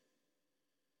ministry.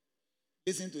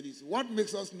 Listen to this. What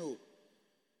makes us know?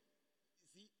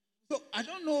 See? So I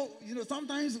don't know,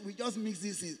 sometimes we just mix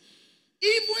these things.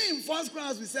 Even in first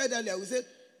class, we said earlier, we said,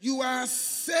 you are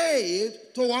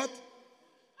saved to what?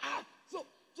 So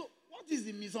what is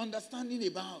the misunderstanding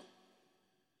about?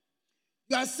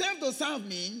 You are saved to serve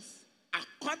means,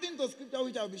 according to scripture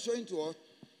which I will be showing to us,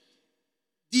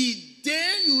 the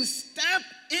day you step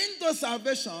into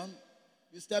salvation,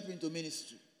 you step into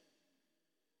ministry.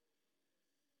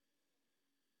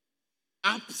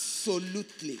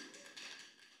 Absolutely.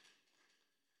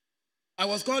 I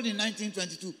was called in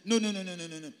 1922. No.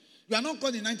 You are not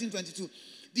called in 1922.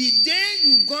 The day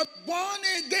you got born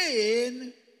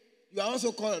again, you are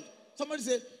also called. Somebody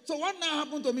said, so what now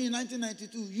happened to me in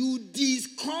 1992? You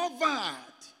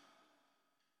discovered,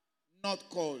 not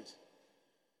called.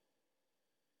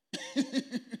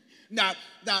 Now,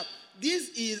 this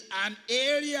is an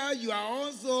area you are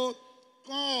also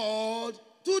called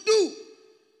to do.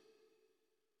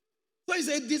 So it's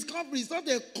a discovery, it's not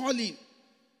a calling.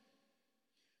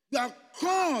 You are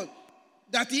called.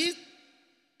 That is,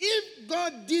 if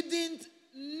God didn't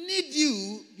need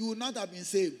you, you would not have been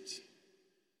saved.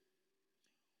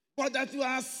 But that you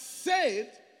are saved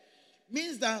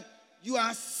means that you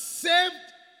are saved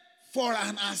for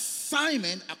an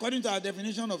assignment, according to our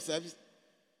definition of service,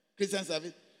 Christian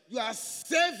service. You are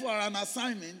saved for an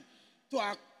assignment to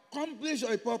accomplish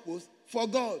your purpose for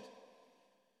God.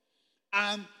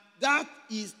 And that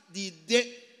is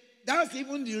that's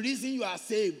even the reason you are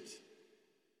saved.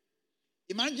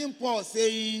 Imagine Paul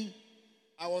saying,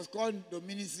 I was called to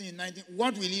ministry in 19.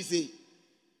 What will he say?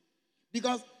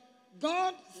 Because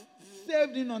God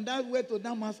saved him on that way to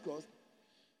Damascus,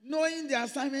 knowing the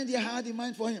assignment he had in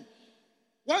mind for him.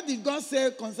 What did God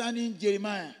say concerning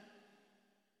Jeremiah?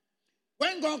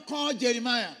 When God called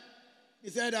Jeremiah, he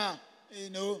said, I'm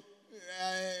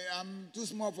too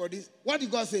small for this. What did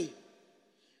God say?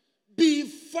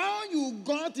 Before you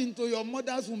got into your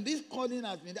mother's womb, this calling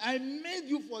has been, I made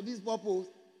you for this purpose.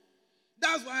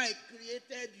 That's why I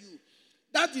created you.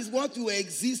 That is what you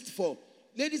exist for.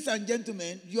 Ladies and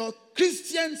gentlemen, your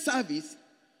Christian service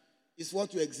is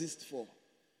what you exist for.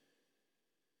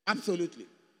 Absolutely.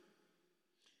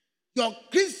 Your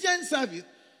Christian service,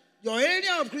 your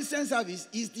area of Christian service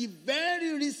is the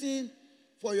very reason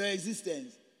for your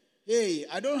existence. Hey,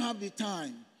 I don't have the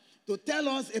time to tell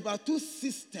us about two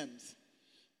systems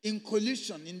in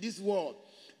collision in this world.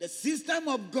 The system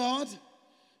of God,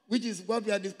 which is what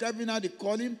we are describing now, the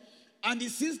calling, and the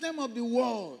system of the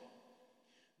world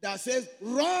that says,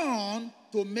 run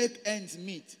to make ends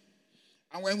meet.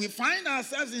 And when we find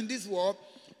ourselves in this world,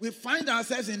 we find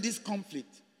ourselves in this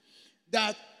conflict.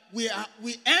 That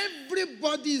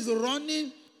everybody is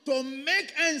running to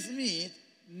make ends meet.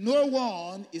 No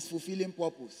one is fulfilling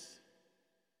purpose.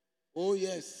 Oh,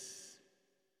 yes.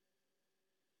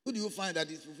 Who do you find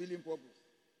that is fulfilling purpose?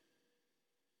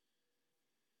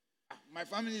 My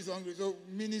family is hungry, so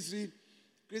ministry,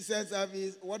 Christian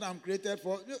service, what I'm created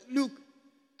for. Look,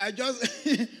 I just,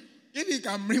 if he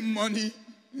can bring money,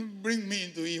 bring me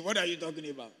into it. What are you talking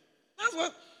about?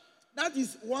 That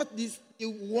is what the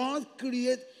world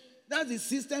creates. That's the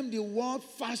system the world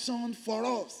fashioned for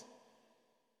us.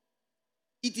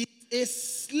 It is a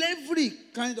slavery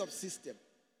kind of system.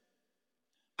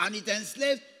 And it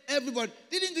enslaves everybody.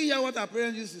 Didn't you hear what our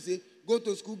parents used to say? Go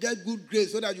to school, get good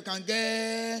grades so that you can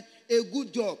get a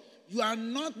good job. You are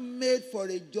not made for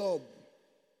a job.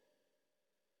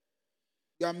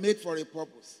 You are made for a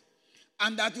purpose.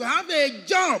 And that you have a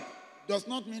job does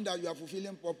not mean that you are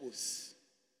fulfilling purpose.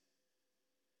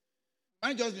 You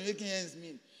might just be making ends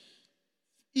meet.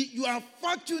 You are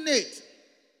fortunate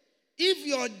if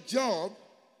your job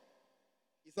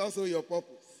is also your purpose.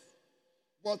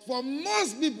 But for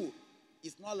most people,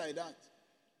 it's not like that.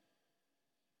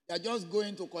 They are just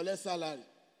going to collect salary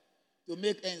to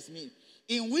make ends meet.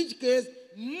 In which case,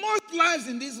 most lives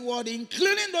in this world,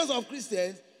 including those of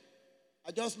Christians,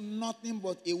 are just nothing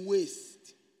but a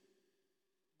waste.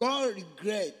 God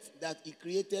regrets that he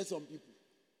created some people.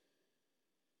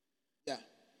 Yeah.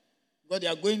 Because they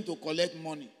are going to collect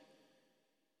money.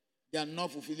 They are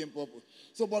not fulfilling purpose.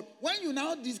 So, but when you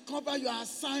now discover your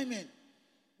assignment,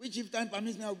 which if time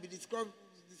permits me, I will be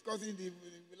discussing in the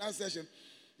last session,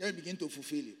 then you begin to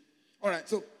fulfill it. All right,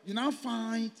 so you now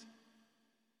find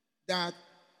that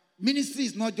ministry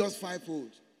is not just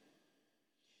fivefold.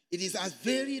 It is as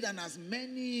varied and as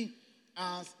many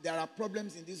as there are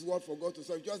problems in this world for God to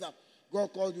solve. Just that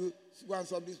God called you, go and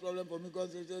solve this problem for me.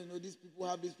 God says, these people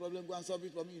have this problem, go and solve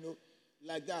it for me,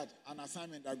 like that. An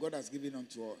assignment that God has given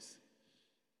unto us.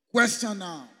 Question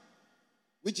now,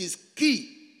 which is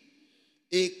key.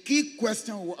 A key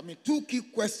question, two key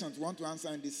questions we want to answer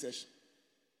in this session.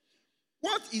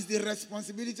 What is the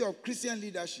responsibility of Christian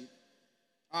leadership,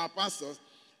 our pastors,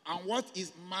 and what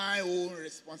is my own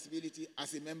responsibility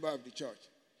as a member of the church?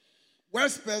 Well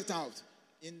spelled out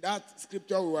in that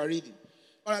scripture we were reading.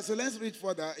 All right, so let's read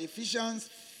further. Ephesians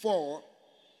 4,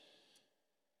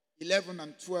 11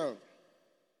 and 12.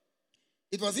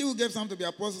 It was he who gave some to be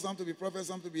apostles, some to be prophets,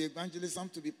 some to be evangelists, some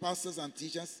to be pastors and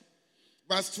teachers.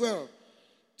 Verse 12.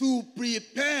 To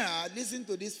prepare, listen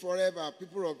to this forever,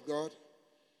 people of God.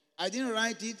 I didn't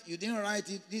write it, you didn't write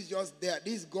it, this is just there.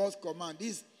 This is God's command.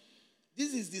 This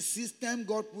is the system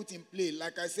God put in place.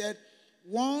 Like I said,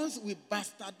 once we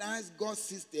bastardize God's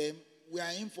system, we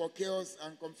are in for chaos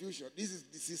and confusion. This is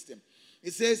the system.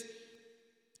 It says,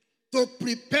 to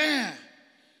prepare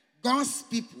God's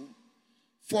people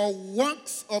for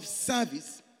works of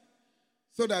service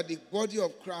so that the body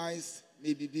of Christ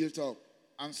may be built up.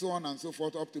 And so on and so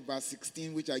forth up to verse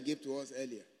 16, which I gave to us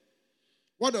earlier.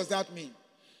 What does that mean?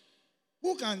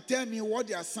 Who can tell me what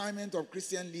the assignment of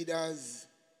Christian leaders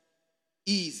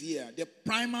is here? The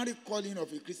primary calling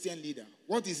of a Christian leader.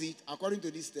 What is it according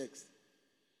to this text?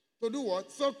 To do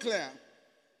what? So clear.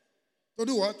 To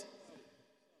do what? To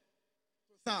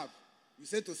serve. You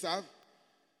say to serve.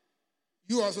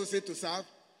 You also say to serve.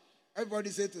 Everybody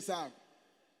say to serve.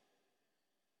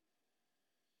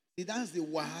 See, that's the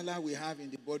wahala we have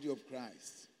in the body of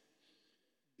Christ.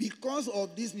 because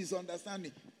of this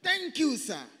misunderstanding. Thank you,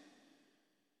 sir.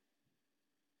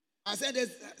 I said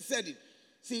it.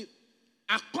 See,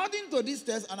 according to this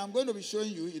text, and I'm going to be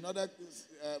showing you in other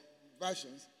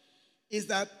versions, is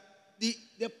that the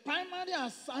primary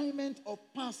assignment of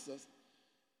pastors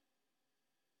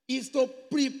is to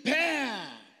prepare,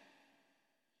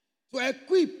 to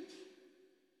equip,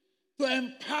 to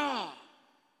empower,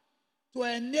 to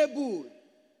enable,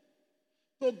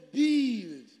 to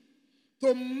build,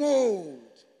 to mold,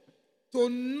 to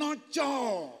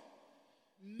nurture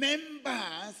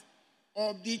members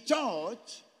of the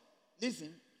church,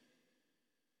 listen,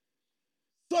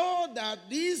 so that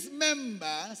these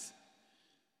members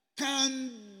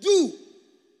can do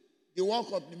the work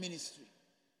of the ministry.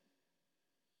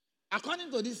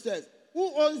 According to this text,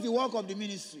 who owns the work of the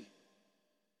ministry?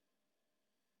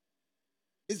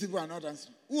 These people are not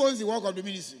answering. Who owns the work of the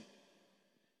ministry?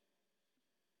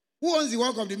 Who owns the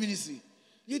work of the ministry?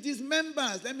 It is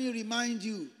members. Let me remind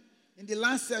you, in the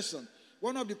last session,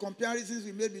 one of the comparisons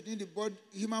we made between the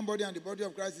human body and the body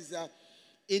of Christ is that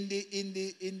in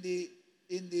the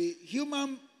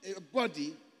human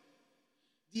body,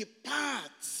 the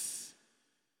parts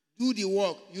do the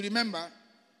work. You remember?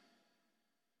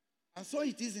 And so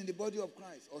it is in the body of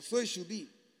Christ, or so it should be.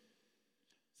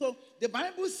 So the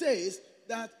Bible says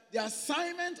that the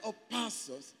assignment of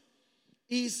pastors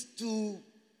is to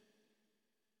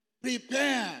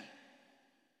prepare,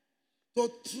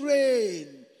 to train,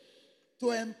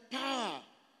 to empower,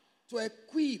 to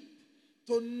equip,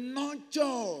 to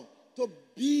nurture, to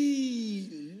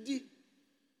build,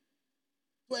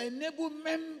 to enable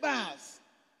members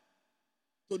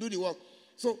to do the work.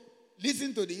 So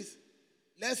listen to this.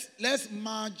 Let's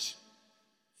merge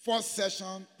first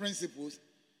session principles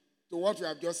to what we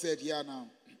have just said here now.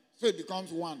 So it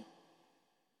becomes one.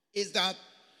 Is that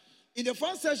in the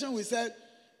first session we said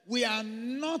we are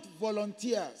not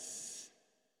volunteers.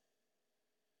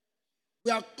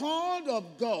 We are called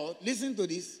of God, listen to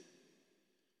this,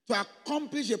 to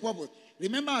accomplish a purpose.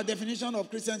 Remember our definition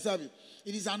of Christian service.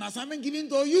 It is an assignment given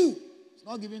to you. It's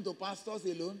not given to pastors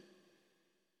alone.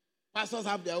 Pastors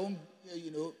have their own,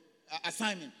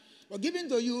 assignment. But given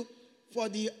to you for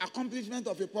the accomplishment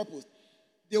of a purpose.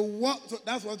 So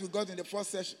that's what we got in the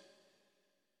first session.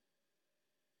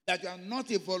 That you are not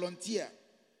a volunteer.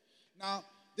 Now,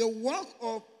 the work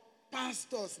of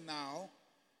pastors now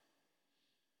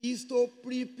is to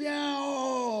prepare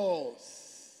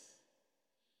us,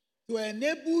 to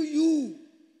enable you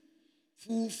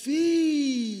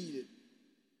fulfill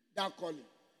that calling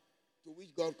to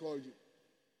which God called you.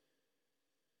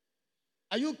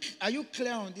 Are you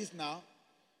clear on this now?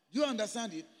 Do you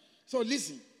understand it? So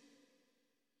listen.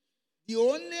 The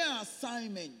only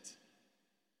assignment,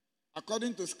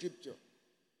 according to Scripture,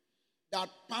 that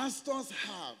pastors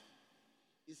have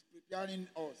is preparing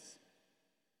us.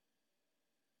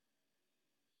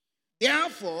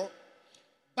 Therefore,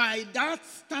 by that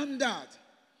standard,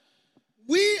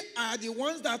 we are the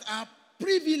ones that are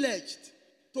privileged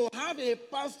to have a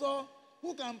pastor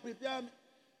who can prepare.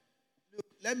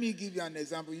 Let me give you an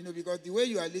example, because the way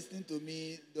you are listening to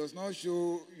me does not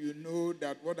show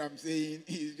that what I'm saying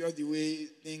is just the way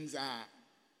things are.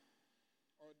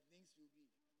 Or things should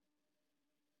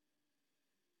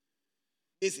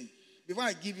be. Listen, before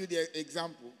I give you the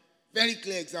example, very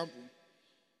clear example,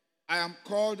 I am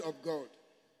called of God.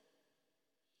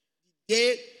 The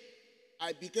day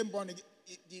I became born again,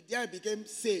 the day I became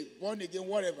saved, born again,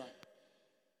 whatever,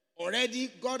 already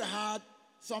God had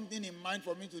something in mind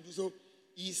for me to do. So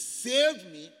He saved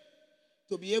me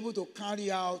to be able to carry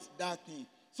out that thing.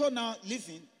 So now,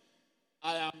 listen,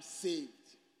 I am saved.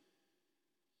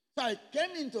 So I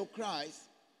came into Christ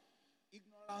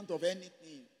ignorant of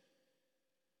anything.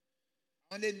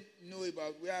 I only know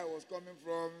about where I was coming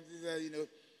from,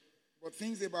 but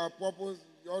things about purpose,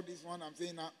 all this one I'm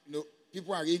saying now,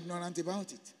 people are ignorant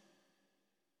about it.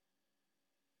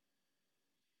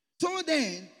 So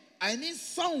then, I need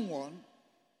someone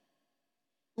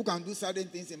who can do certain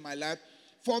things in my life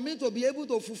for me to be able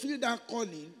to fulfill that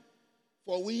calling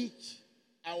for which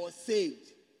I was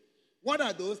saved. What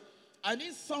are those? I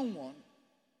need someone,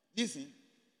 listen,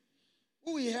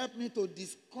 who will help me to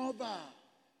discover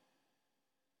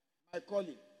my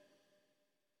calling,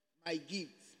 my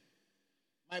gifts,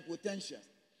 my potentials,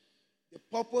 the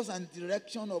purpose and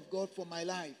direction of God for my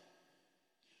life.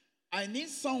 I need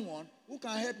someone who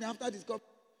can help me after discovery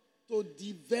to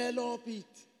develop it.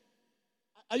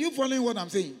 Are you following what I'm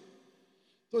saying?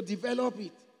 To develop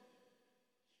it.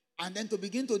 And then to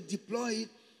begin to deploy it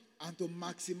and to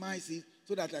maximize it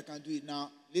so that I can do it. Now,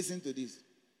 listen to this.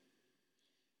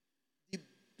 The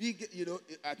big,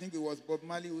 I think it was Bob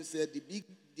Marley who said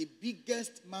the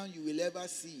biggest man you will ever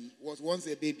see was once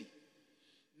a baby.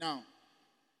 Now,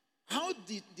 how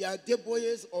did the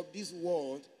Adeboyes of this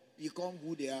world become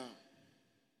who they are?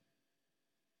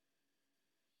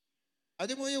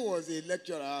 Adeboye was a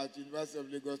lecturer at University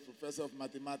of Lagos, professor of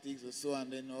mathematics or so,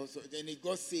 and then he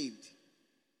got saved.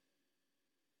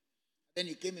 Then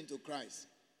he came into Christ.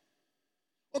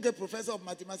 Okay, professor of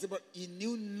mathematics, but he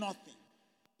knew nothing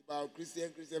about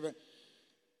Christian.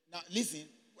 Now, listen,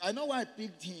 I know why I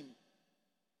picked him.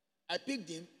 I picked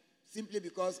him simply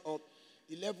because of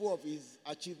the level of his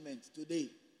achievements today.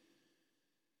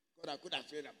 God, I could have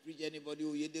said, I preach anybody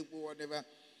who whatever,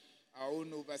 our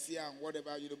own overseer and whatever,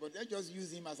 but let's just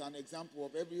use him as an example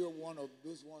of every one of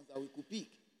those ones that we could pick.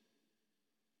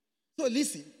 So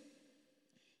listen,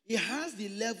 he has the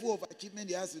level of achievement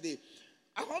he has today.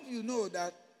 I hope you know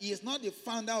that he is not the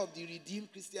founder of the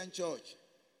Redeemed Christian Church.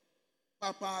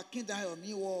 Papa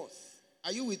Akindayomi was.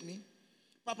 Are you with me?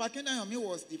 Papa Akindayomi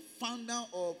was the founder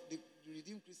of the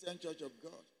Redeemed Christian Church of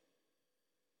God.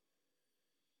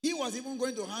 He was even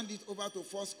going to hand it over to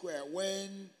Foursquare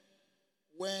when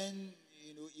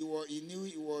he knew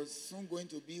he was soon going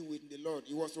to be with the Lord.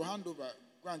 He was to hand over.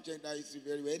 Go and check that history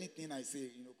very well. Anything I say,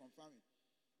 confirm it.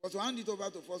 He was to hand it over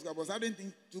to Foursquare, but certain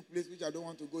things took place which I don't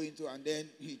want to go into, and then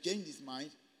he changed his mind.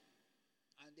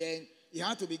 And then he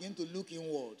had to begin to look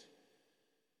inward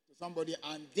to somebody.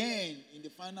 And then, in the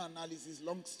final analysis,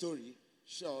 long story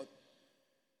short,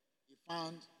 he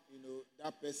found,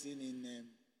 that person in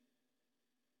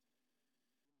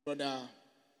Brother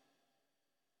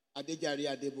Adejare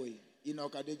Adeboye.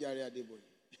 Enoch Adejare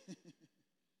Adeboye.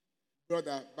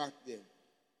 Brother back there.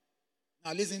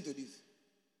 Now listen to this.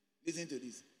 Listen to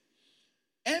this.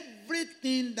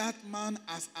 Everything that man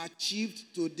has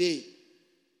achieved today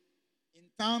in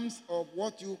terms of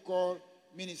what you call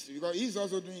ministry, because he's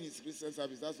also doing his Christian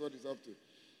service, that's what he's up to.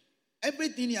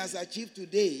 Everything he has achieved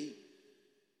today,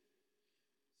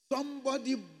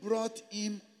 somebody brought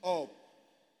him up.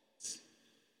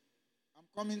 I'm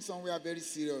coming somewhere very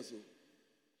serious.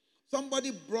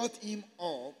 Somebody brought him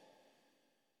up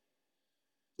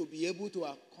to be able to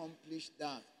accomplish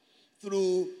that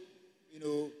through,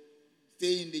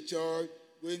 staying in the church,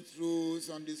 going through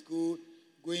Sunday school,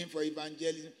 going for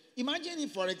evangelism. Imagine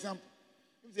if, for example,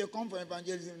 if they come for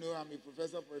evangelism, I'm a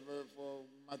professor for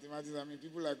mathematics.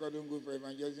 People like God don't go for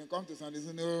evangelism. Come to Sunday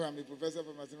school, I'm a professor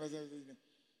for mathematics.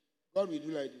 God will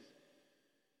do like this.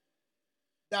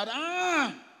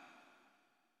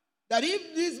 That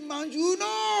if this man,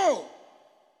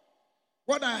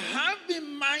 what I have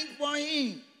in mind for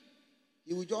him,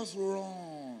 he will just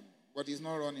run. But he's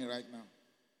not running right now.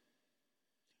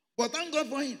 But thank God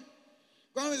for him.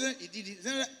 God said he did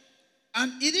it.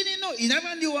 And he didn't know. He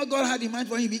never knew what God had in mind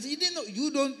for him. He didn't know.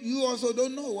 You also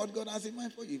don't know what God has in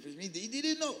mind for you. He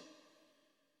didn't know.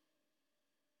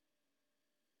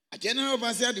 A general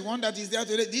overseer, the one that is there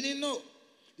today, didn't know.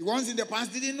 The ones in the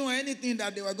past didn't know anything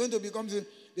that they were going to become.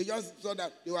 They just saw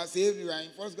that they were saved, they were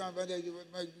in first ground,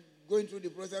 going through the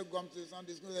process, come to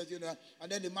Sunday school,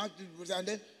 and then they march through the process, and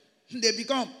then they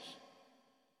become.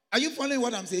 Are you following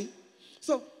what I'm saying?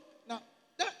 So, now,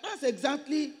 that's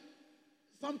exactly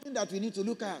something that we need to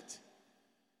look at.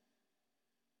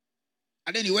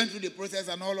 And then he went through the process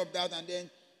and all of that, and then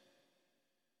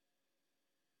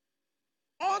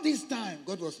all this time,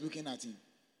 God was looking at him.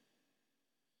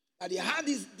 And he had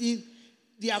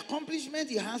the accomplishment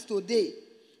he has today,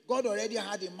 God already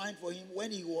had in mind for him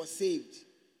when he was saved.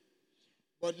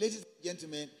 But ladies and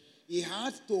gentlemen, he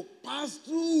had to pass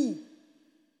through.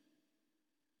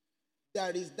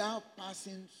 There is that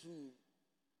passing through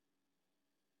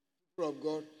of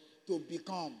God to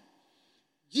become.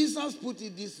 Jesus put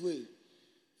it this way: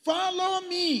 follow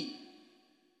me,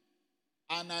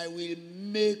 and I will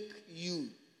make you.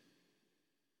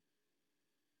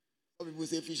 Some people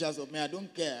say fishers of men. I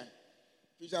don't care.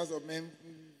 Fishers of men,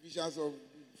 fishers of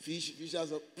fish,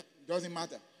 fishers of... doesn't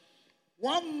matter.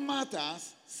 What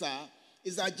matters, sir,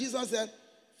 is that Jesus said,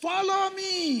 follow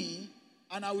me,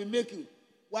 and I will make you.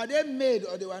 Were they made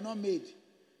or they were not made?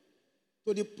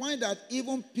 To the point that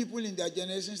even people in their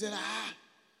generation said,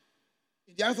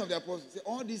 in the eyes of the apostles, say,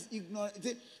 all these ignorant...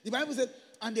 The Bible said,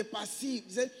 and they perceived,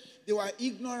 he said, they were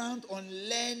ignorant,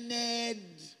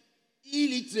 unlearned,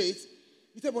 illiterate.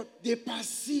 He said, but they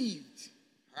perceived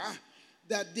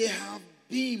that they have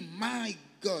been, my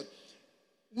God,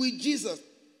 with Jesus.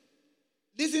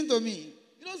 Listen to me.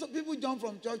 Some people jump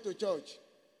from church to church.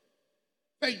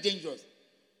 Very dangerous.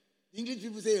 The English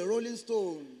people say a rolling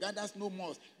stone gathers no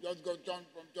moss. Just go jump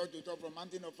from church to church, from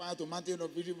mountain of fire to mountain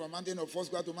of victory, from mountain of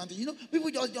Foursquare to mountain. People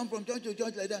just jump from church to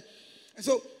church like that. And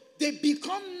so they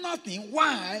become nothing.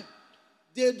 Why?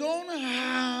 They don't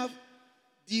have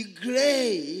the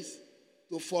grace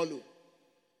to follow.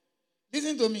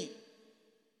 Listen to me.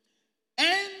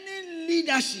 Any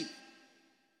leadership,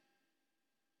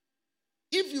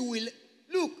 if you will,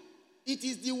 look, it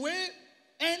is the way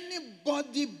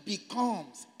anybody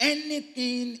becomes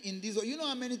anything in this world. You know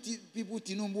how many people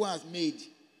Tinubu has made?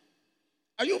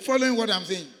 Are you following what I'm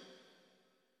saying?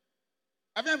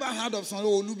 Have you ever heard of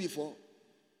Sanwo-Olu before?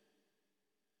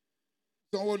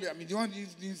 Sanwo-Olu, I mean, the one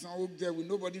these Sanwo-Olu there with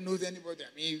nobody knows anybody.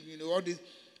 I mean, you know, all these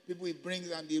people he brings,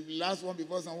 and the last one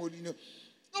before Sanwo-Olu, you know,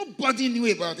 nobody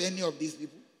knew about any of these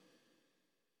people.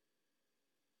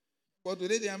 But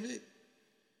today they are made.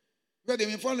 Because they've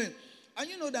been following. And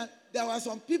you know that there are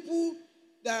still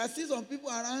some people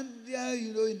around there,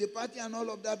 you know, in the party and all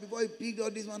of that before he picked all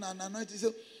this one and anointed.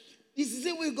 So this is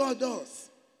the way God does.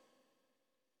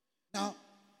 Now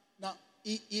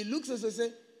he looks at us and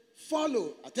says,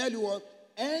 follow. I tell you what,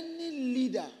 any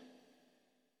leader,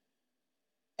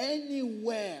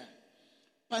 anywhere,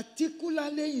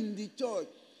 particularly in the church,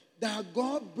 that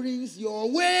God brings your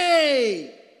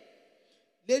way,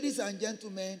 ladies and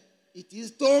gentlemen, it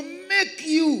is to make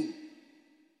you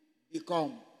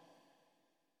become.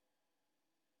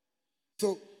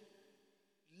 So,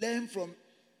 learn from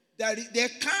that. They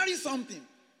carry something.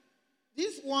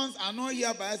 These ones are not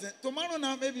here by accident. Tomorrow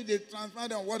now, maybe they transfer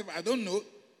them or whatever. I don't know.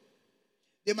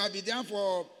 They might be there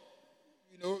for,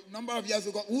 you know, number of years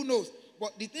ago. Who knows?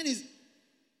 But the thing is,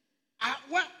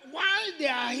 while they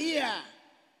are here,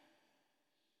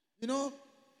 you know,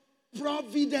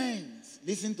 providence.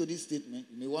 Listen to this statement.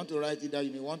 You may want to write it down.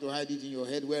 You may want to hide it in your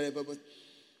head, wherever. But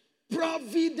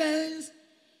providence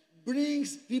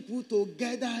brings people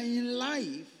together in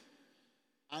life,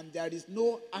 and there is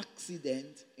no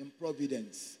accident in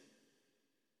providence.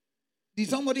 Did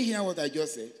somebody hear what I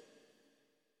just said?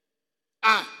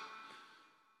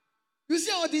 You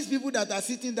see all these people that are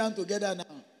sitting down together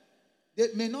now? They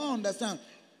may not understand.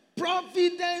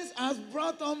 Providence has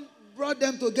brought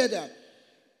them together.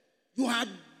 You had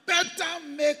better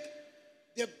make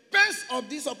the best of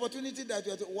this opportunity that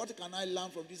you have. What can I learn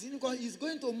from this? Because he's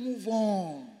going to move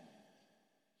on.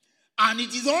 And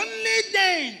it is only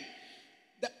then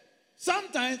that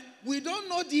sometimes we don't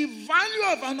know the value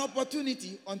of an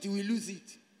opportunity until we lose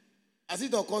it. Has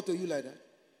it occurred to you like that?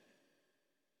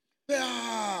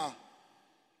 Yeah.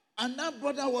 And that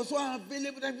brother was so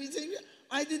available that he said,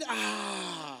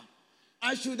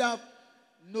 I should have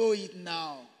known it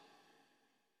now.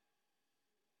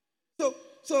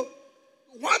 So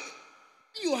what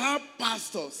you have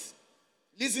pastors,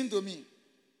 listen to me.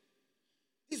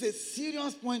 This is a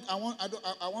serious point I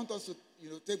want us to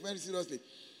take very seriously.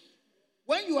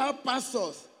 When you have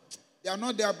pastors, they are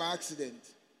not there by accident.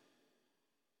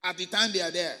 At the time they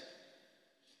are there.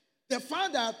 The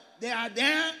fact that they are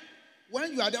there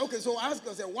when you are there, okay, so ask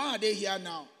yourself, why are they here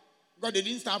now? Because they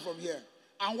didn't start from here.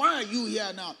 And why are you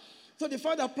here now? So the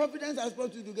fact that providence has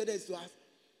brought you together is to ask,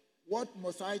 what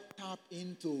must I tap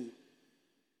into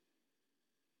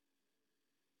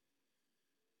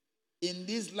in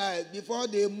this life before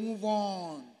they move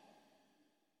on?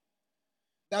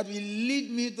 That will lead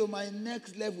me to my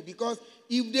next level. Because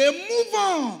if they move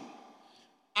on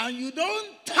and you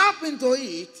don't tap into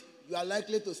it, you are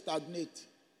likely to stagnate.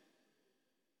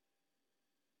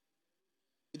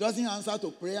 It doesn't answer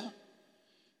to prayer.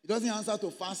 It doesn't answer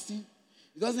to fasting.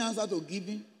 It doesn't answer to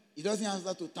giving. It doesn't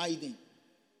answer to tithing.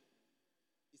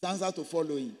 It answers to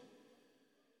following.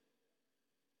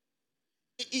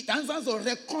 It answers to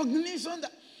recognition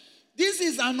that this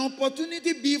is an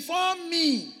opportunity before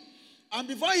me. And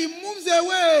before he moves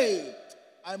away,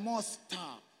 I must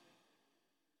stop.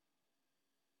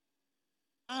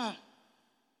 I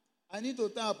need to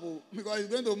tap because he's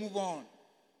going to move on.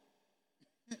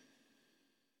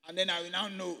 And then I will now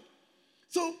know.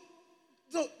 So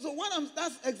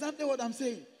that's exactly what I'm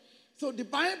saying. So the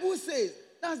Bible says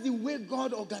that's the way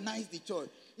God organized the church.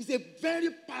 It's a very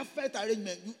perfect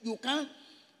arrangement. You can't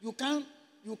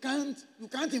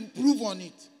improve on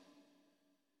it.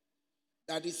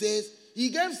 That he says he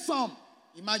gave some.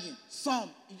 Imagine some.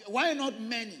 Why not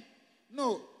many?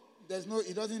 No,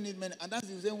 it doesn't need many. And that's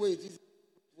the same way it is in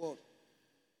the world.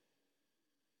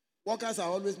 Workers are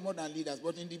always more than leaders,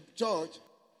 but in the church,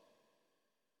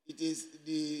 it is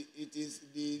the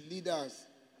leaders,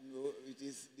 it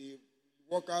is the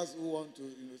workers who want to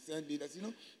send leaders.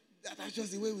 That's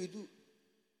just the way we do.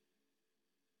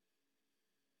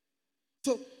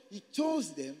 So he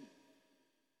chose them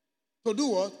to do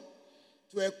what?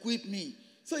 To equip me.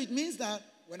 So it means that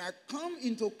when I come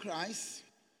into Christ,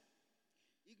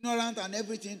 ignorant and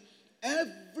everything,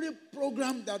 every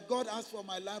program that God has for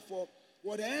my life, for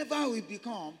whatever we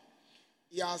become,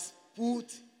 He has put,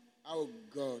 oh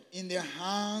God, in the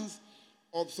hands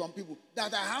of some people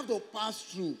that I have to pass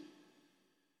through.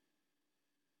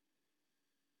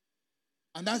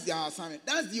 And that's their assignment.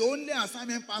 That's the only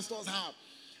assignment pastors have.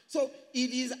 So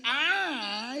it is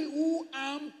I who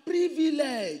am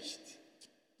privileged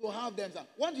to have them.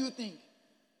 What do you think?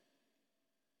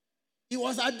 It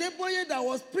was Adeboye that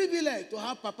was privileged to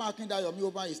have Papa Akindayomi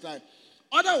over his life.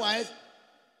 Otherwise,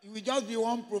 he will just be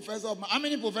one professor. How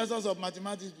many professors of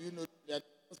mathematics do you know? They are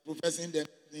just professing them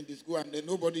in the school, and then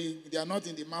they are not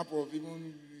in the map of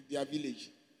even their village.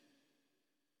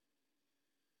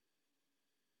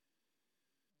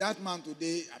 That man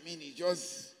today,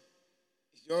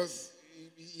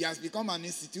 he has become an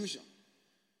institution.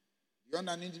 You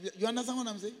understand what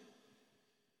I'm saying?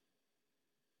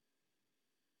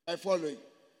 By following.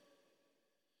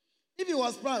 If he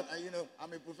was proud,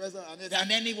 I'm a professor, and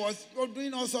then he was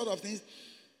doing all sorts of things,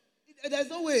 there's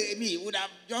no way he would have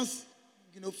just,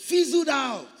 fizzled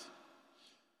out.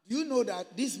 Do you know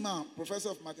that this man, professor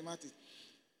of mathematics,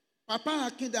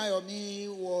 Papa Akindayomi,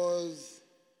 was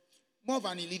more of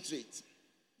an illiterate.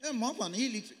 Yeah, more of an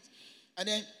illiterate. And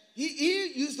then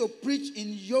he used to preach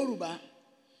in Yoruba,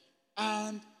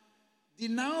 and the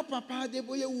now Papa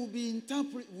Adeboye will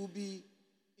be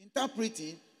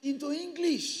interpreting into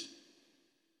English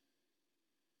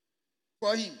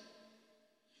for him.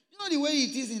 You know the way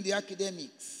it is in the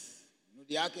academics.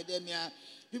 The academia,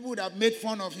 people would have made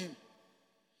fun of him.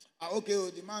 Okay,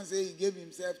 the man said he gave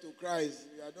himself to Christ.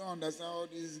 I don't understand all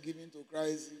this giving to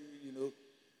Christ,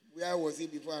 Where was he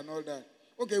before and all that?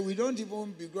 Okay, we don't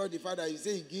even begrudge the fact that he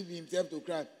said he gave himself to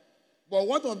Christ. But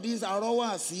what of these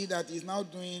Arawasi that is now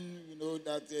doing,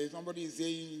 that somebody is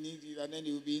saying he needs it, and then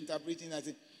he will be interpreting as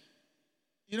it.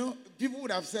 People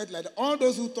would have said like that. All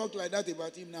those who talk like that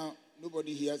about him now,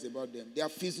 nobody hears about them. They are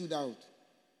fizzled out.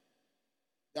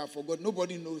 They are forgotten.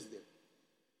 Nobody knows them.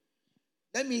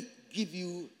 Let me give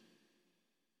you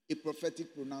a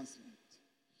prophetic pronouncement.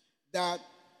 That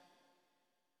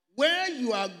where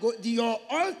you are your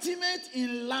ultimate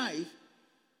in life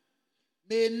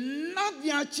may not be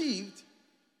achieved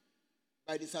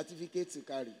by the certificates you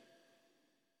carry,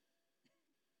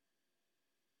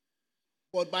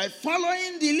 but by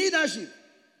following the leadership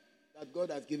that God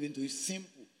has given to you.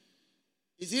 Simple.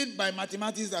 Is it by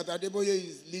mathematics that Adeboye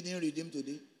is leading Redeem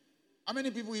today? How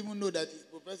many people even know that he's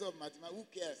professor of mathematics? Who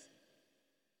cares?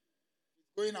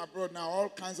 He's going abroad now. All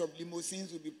kinds of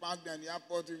limousines will be parked at the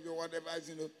airport, whatever,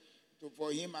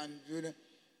 for him. And you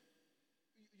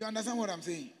understand what I'm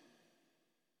saying?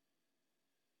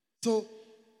 So,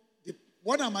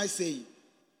 what am I saying?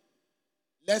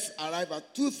 Let's arrive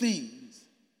at two things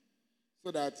so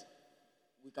that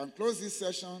we can close this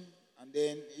session, and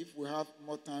then if we have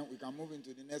more time, we can move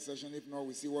into the next session. If not,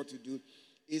 we'll see what to do.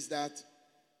 Is that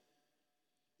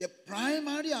the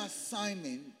primary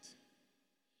assignment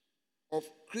of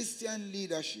Christian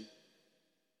leadership,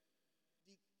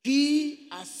 the key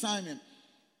assignment,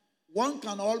 one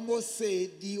can almost say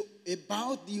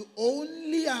about the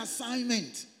only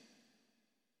assignment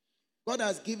God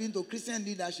has given to Christian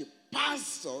leadership,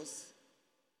 pastors,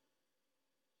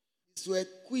 is to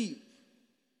equip,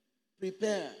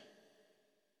 prepare,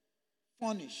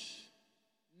 furnish,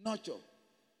 nurture,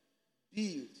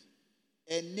 build,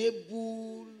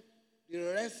 enable the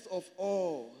rest of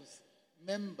us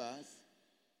members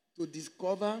to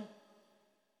discover,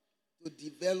 to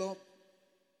develop,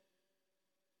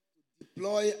 to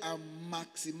deploy and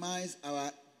maximize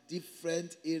our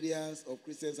different areas of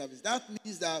Christian service. That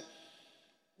means that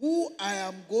who I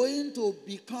am going to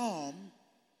become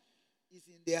is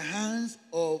in the hands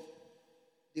of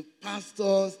the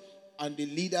pastors and the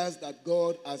leaders that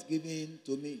God has given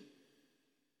to me.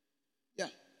 Yeah.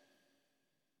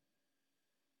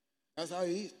 That's how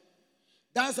it is.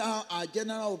 That's how our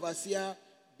general overseer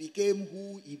became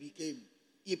who he became.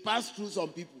 He passed through some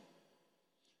people.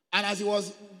 And as he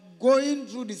was going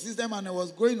through the system and he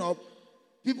was growing up,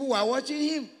 people were watching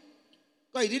him.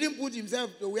 Because he didn't put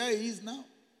himself to where he is now.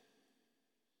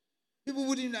 People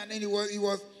put him, and then people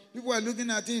were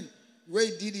looking at him, the way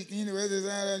he did it, the way they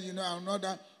said, I'm not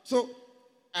that. So,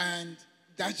 and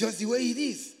that's just the way it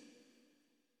is.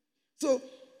 So,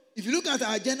 if you look at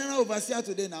our general overseer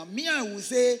today now, I will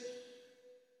say,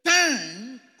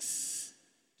 thanks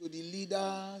to the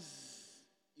leaders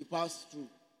he passed through.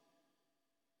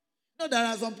 There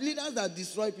are some leaders that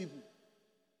destroy people.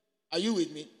 Are you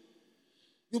with me?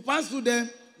 You pass through them,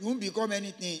 you won't become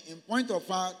anything. In point of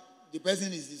fact, the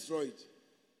person is destroyed.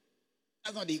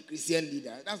 That's not the Christian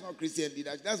leader. That's not Christian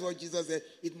leader. That's what Jesus said.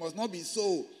 It must not be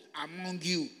so among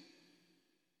you.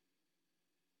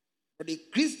 For the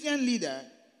Christian leader,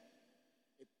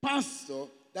 a pastor,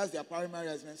 that's their primary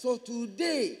assignment. So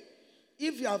today,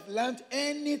 if you have learned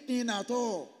anything at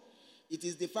all, it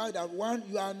is the fact that one,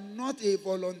 you are not a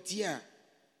volunteer.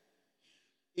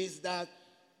 Is that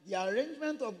the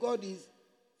arrangement of God is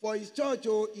for his church,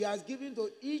 he has given to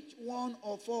each one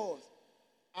of us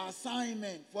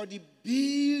assignment for the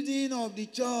building of the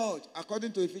church,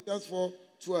 according to Ephesians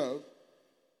 4:12.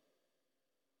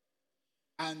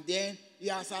 And then he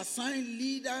has assigned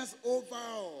leaders over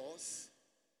us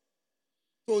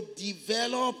to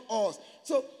develop us.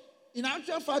 So, in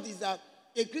actual fact, is that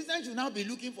a Christian should now be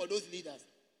looking for those leaders.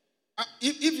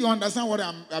 If you understand what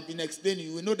I've been explaining,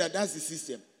 you will know that that's the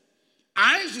system.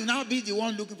 I should now be the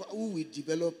one looking for who will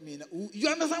develop me. You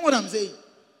understand what I'm saying?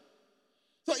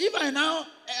 So if I now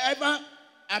ever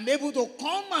am able to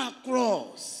come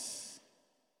across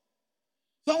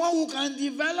someone who can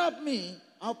develop me,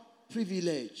 how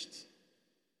privileged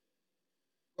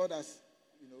God has,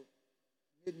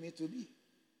 made me to be.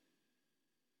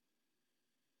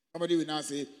 Somebody will now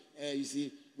say, you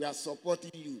see, we are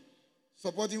supporting you.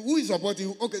 Supporting, who is supporting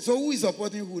who? Okay, so who is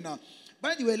supporting who now?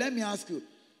 By the way, let me ask you.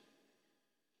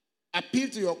 Appeal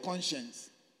to your conscience.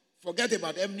 Forget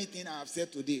about everything I have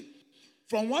said today.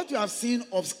 From what you have seen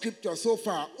of Scripture so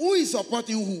far, who is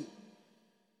supporting who?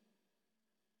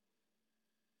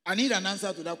 I need an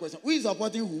answer to that question. Who is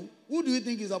supporting who? Who do you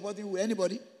think is supporting who?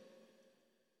 Anybody?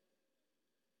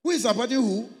 Who is supporting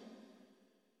who?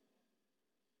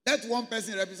 Let one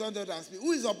person represent that and speak.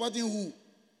 Who is supporting who?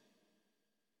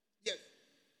 Yes.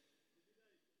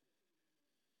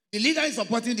 The leader is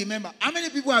supporting the member. How many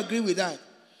people agree with that?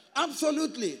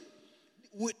 Absolutely.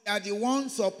 We are the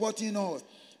ones supporting us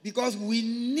because we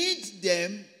need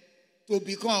them to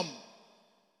become.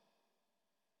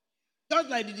 Just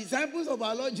like the disciples of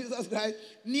our Lord Jesus Christ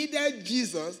needed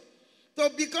Jesus to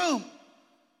become.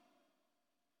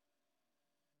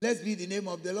 Blessed be the name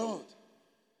of the Lord.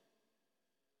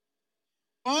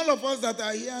 All of us that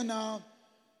are here now,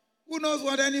 who knows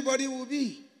what anybody will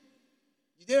be?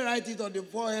 Did they write it on the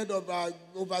forehead of our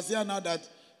overseer now that,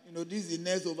 this is the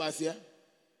next overseer?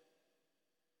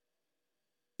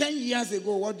 10 years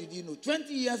ago, what did he know?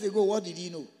 20 years ago, what did he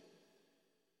know?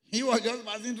 He was just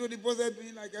passing through the process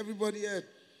doing like everybody else.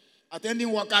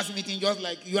 Attending workers' meeting just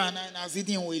like you and I are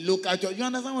sitting in a local church. You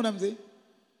understand what I'm saying?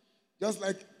 Just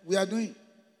like we are doing.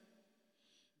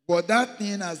 But that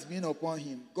thing has been upon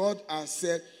him. God has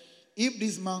said, if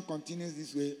this man continues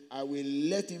this way, I will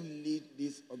let him lead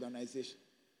this organization.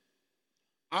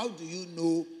 How do you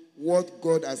know what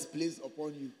God has placed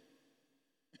upon you?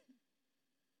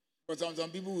 But some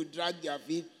people will drag their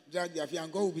feet,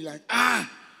 and God will be like,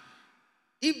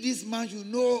 if this man should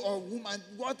know or woman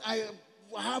what I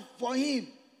have for him,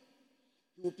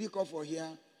 he will pick up for here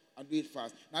and do it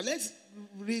fast. Now let's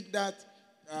read that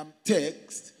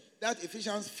text, that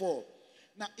Ephesians 4.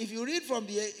 Now, if you read from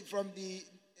the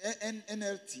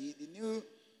NLT, the New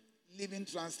Living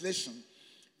Translation,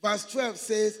 verse 12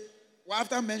 says,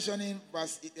 after mentioning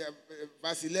verse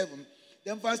 11,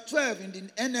 then verse 12 in the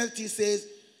NLT says,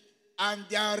 and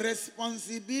their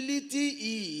responsibility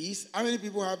is, how many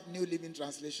people have New Living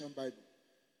Translation Bible?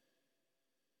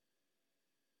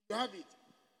 You have it.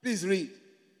 Please read.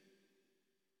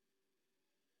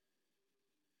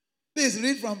 Please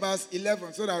read from verse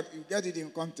 11 so that you get it in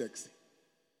context.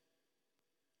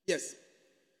 Yes.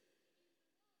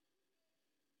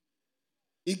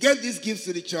 He gave these gifts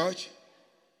to the church: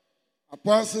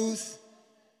 apostles,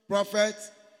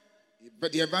 prophets,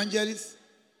 the evangelists,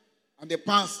 and the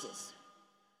pastors,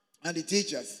 and the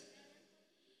teachers.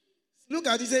 Look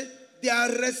at it, say, their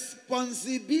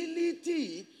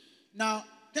responsibility. Now,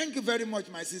 thank you very much,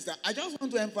 my sister. I just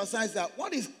want to emphasize that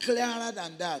what is clearer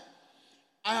than that?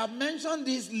 I have mentioned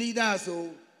these leaders, so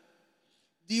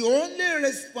the only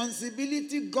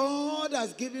responsibility God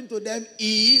has given to them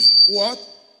is what?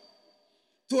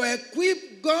 To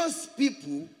equip God's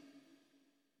people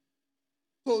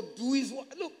to do his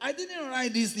work. Look, I didn't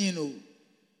write this,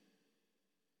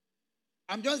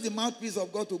 I'm just the mouthpiece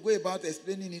of God to go about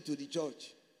explaining it to the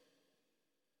church.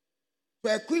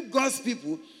 To equip God's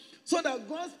people so that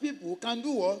God's people can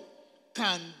do what?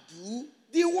 Can do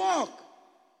the work.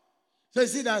 So you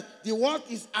see that the work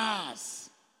is ours.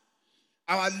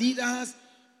 Our leaders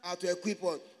are to equip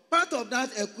us. Part of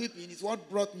that equipping is what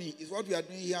brought me, is what we are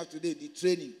doing here today, the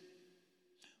training.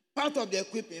 Part of the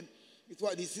equipping is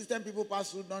what the system people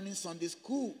pass through during Sunday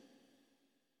school.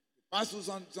 Pass through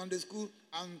Sunday school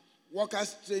and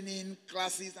workers training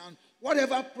classes and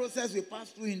whatever process we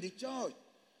pass through in the church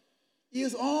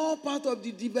is all part of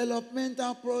the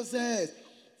developmental process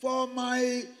for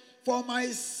my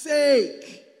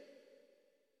sake.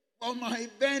 for my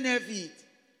benefit.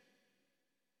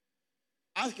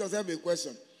 Ask yourself a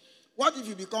question. What if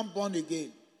you become born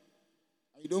again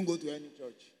and you don't go to any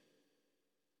church?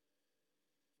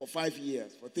 For 5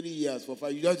 years, for 3 years, for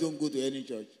 5, you just don't go to any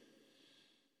church.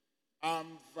 I've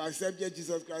accepted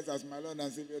Jesus Christ as my Lord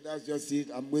and Savior. That's just it.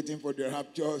 I'm waiting for the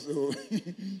rapture, so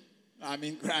I'm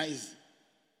in Christ.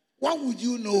 What would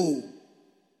you know?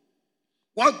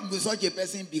 What will such a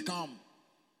person become?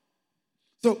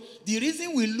 So the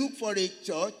reason we look for a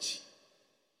church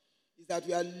is that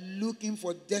we are looking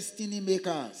for destiny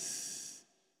makers.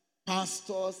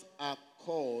 Pastors are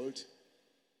called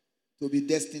to be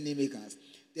destiny makers.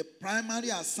 The primary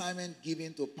assignment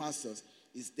given to pastors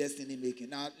is destiny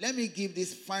making. Now, let me give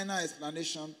this final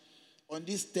explanation on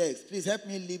this text. Please help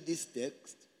me leave this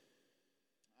text.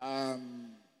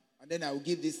 And then I will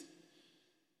give this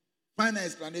final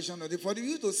explanation of it for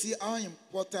you to see how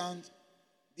important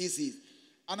this is.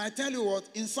 And I tell you what,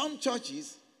 in some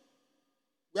churches,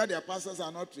 where their pastors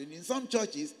are not trained, in some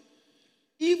churches,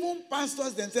 even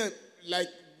pastors themselves,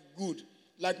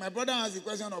 like my brother has the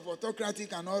question of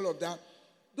autocratic and all of that,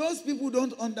 those people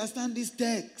don't understand this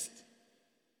text.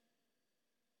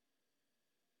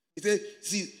 He said,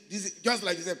 see, this is, just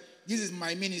like he said, this is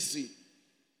my ministry.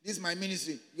 This is my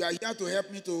ministry. You are here to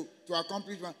help me to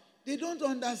accomplish one. They don't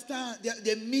understand.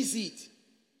 They miss it.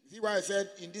 See why I said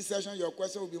in this session your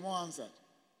question will be more answered.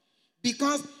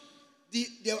 Because the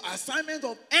assignment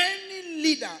of any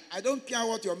leader, I don't care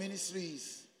what your ministry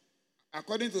is,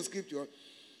 according to scripture,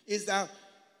 is that,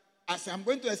 as I'm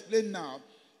going to explain now,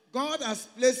 God has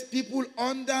placed people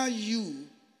under you,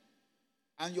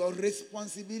 and your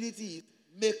responsibility is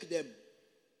make them.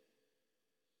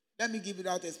 Let me give you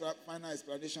that final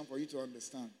explanation for you to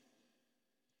understand.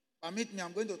 Permit me,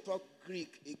 I'm going to talk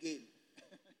Greek again.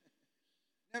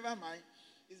 Never mind.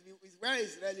 It's where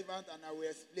it's relevant, and I will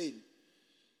explain.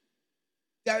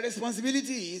 Their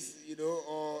responsibility is,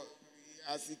 or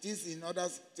as it is in other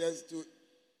texts, to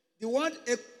the word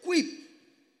equip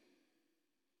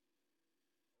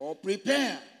or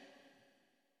prepare,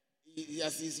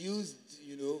 as is used,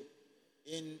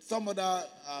 in some other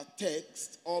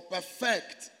text, or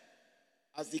perfect,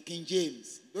 as the King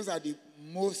James. Those are the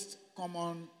most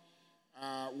common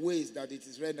ways that it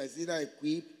is rendered. It's either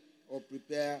equip or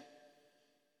prepare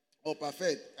or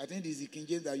perfect. I think it is the King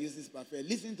James that uses perfect.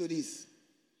 Listen to this.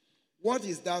 What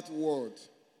is that word?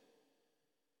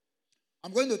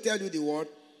 I'm going to tell you the word.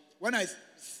 When I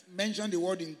mention the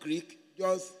word in Greek,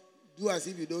 just do as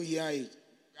if you don't hear it.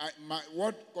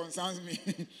 What concerns me,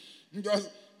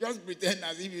 just pretend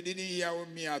as if you didn't hear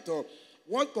me at all.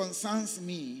 What concerns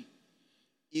me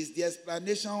is the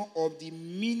explanation of the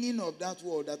meaning of that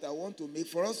word that I want to make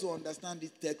for us to understand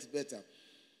this text better.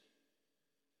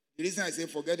 The reason I say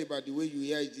forget about the way you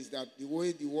hear it is that the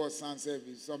way the word sounds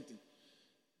is something.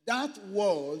 That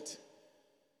word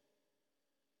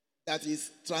that is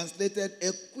translated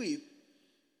equip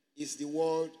is the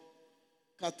word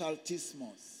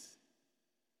katartismos.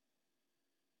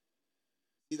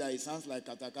 See that it sounds like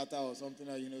katakata or something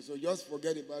like, so just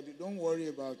forget about it. Don't worry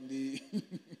about the...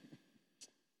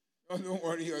 Don't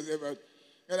worry yourself about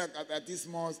whether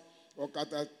katartismos or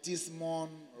katartismon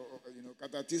or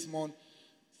katartismon.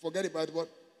 Forget about it. But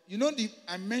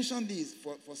I mentioned this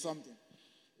for something.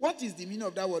 What is the meaning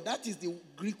of that word? That is the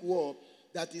Greek word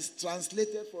that is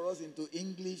translated for us into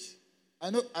English.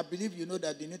 I believe you know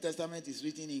that the New Testament is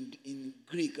written in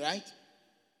Greek, right?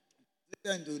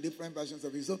 Into different versions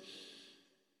of it. So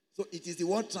it is the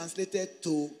word translated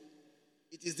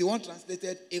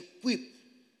equip.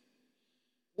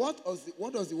 What does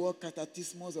the word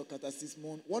katartismos or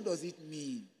katartismon, what does it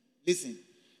mean? Listen,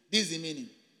 this is the meaning.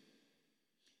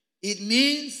 It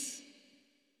means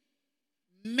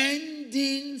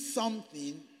mending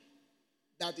something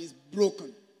that is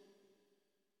broken.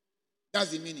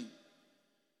 That's the meaning.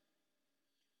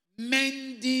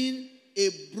 Mending a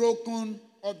broken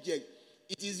object.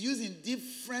 It is used in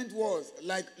different words.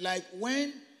 Like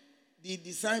when the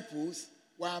disciples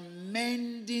were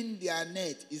mending their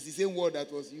net, it's the same word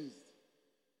that was used.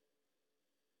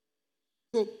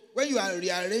 So when you are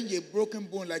rearrange a broken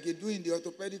bone like you do in the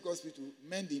orthopedic hospital,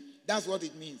 mending, that's what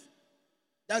it means.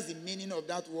 That's the meaning of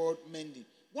that word, mending.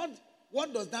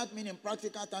 What does that mean in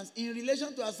practical terms in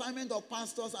relation to assignment of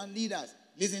pastors and leaders?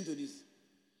 Listen to this.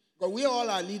 Because we all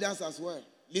are leaders as well.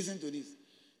 Listen to this.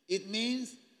 It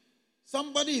means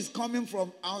somebody is coming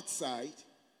from outside,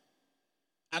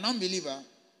 an unbeliever,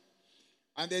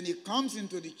 and then he comes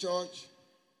into the church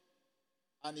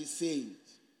and he's saved.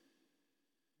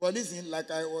 But listen,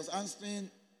 like I was answering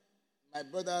my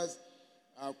brother's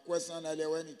question earlier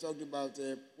when he talked about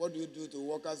what do you do to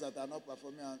workers that are not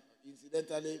performing, and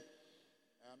incidentally,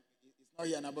 it's not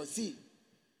here now, but see,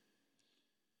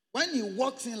 when he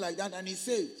walks in like that and he's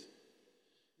saved,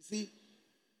 you see,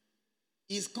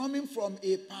 he's coming from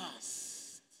a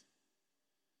past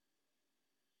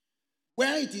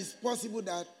where it is possible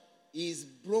that he is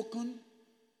broken,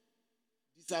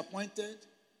 disappointed,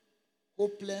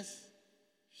 hopeless,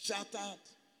 shattered,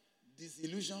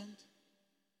 disillusioned,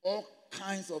 all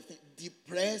kinds of things,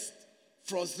 depressed,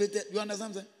 frustrated. You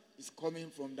understand what I'm saying? It's coming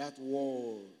from that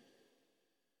world.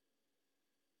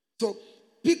 So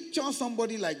picture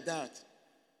somebody like that,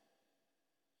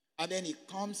 and then he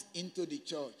comes into the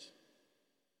church.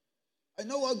 I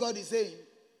know what God is saying.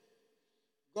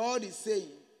 God is saying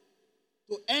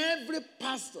to every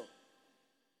pastor,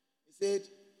 he said,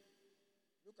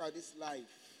 look at this life.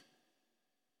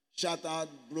 Shattered,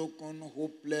 broken,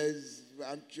 hopeless,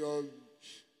 anxious,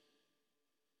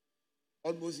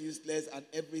 almost useless and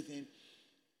everything.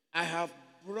 I have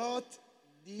brought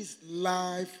this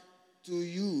life to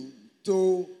you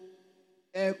to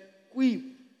equip,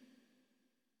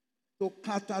 to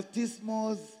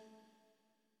cataclysmos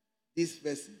this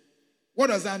person. What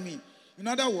does that mean? In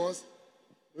other words,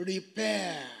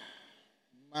 repair,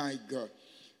 my God,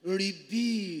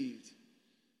 rebuild,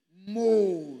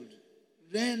 mold,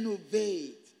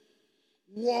 renovate,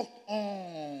 work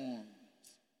on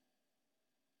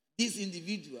this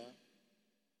individual,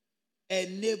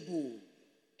 enable,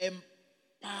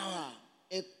 empower,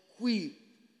 equip.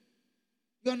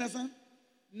 You understand?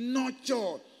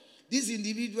 Nurture this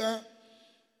individual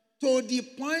to the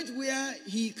point where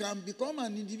he can become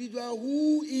an individual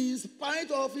who, in spite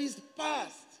of his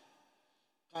past,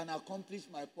 can accomplish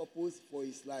my purpose for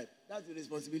his life. That's the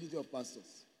responsibility of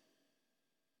pastors.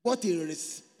 What a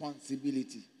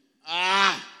responsibility.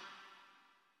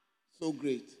 So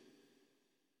great.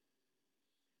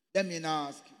 Let me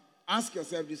now ask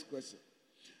yourself this question.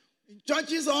 In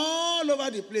churches all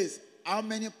over the place, how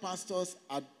many pastors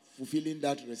are fulfilling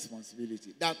that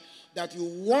responsibility? That you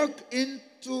walk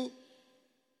into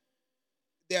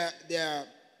their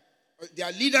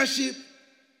leadership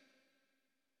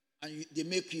and they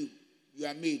make you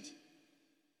are made.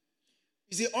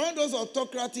 You see, all those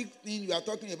autocratic things you are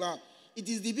talking about, it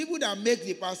is the people that make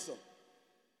the pastor.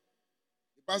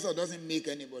 The pastor doesn't make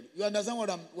anybody. You understand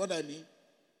what I mean?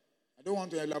 I don't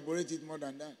want to elaborate it more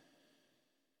than that.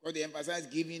 Because they emphasize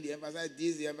giving, they emphasize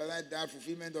this, they emphasize that,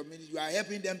 fulfillment of ministry. You are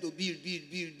helping them to build.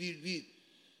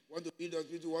 Want to build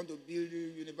hospital, want to build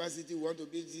university, want to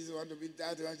build this, want to build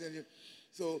that.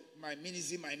 So my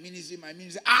ministry.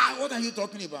 What are you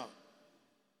talking about?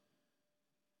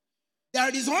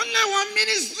 There is only one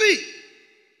ministry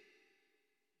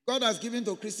God has given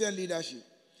to Christian leadership.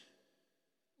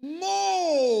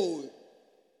 Mold,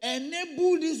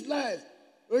 enable this life,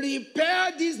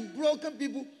 repair these broken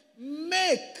people,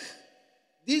 make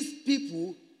these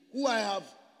people who I have,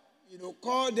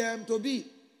 called them to be.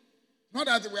 Not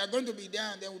that we are going to be there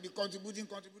and then we'll be contributing,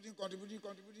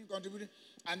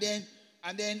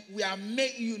 and then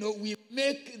we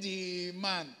make the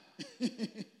man.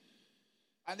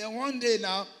 And then one day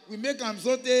now, we make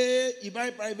Amsote, he buy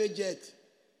private jet.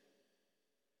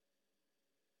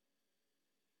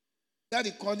 That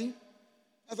is calling.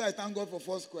 That's why I thank God for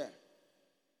Foursquare.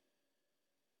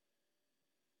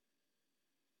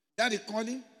 That is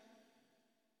calling.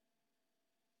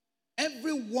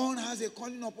 Everyone has a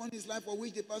calling upon his life for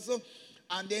which the person,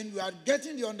 and then we are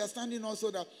getting the understanding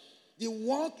also that the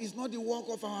work is not the work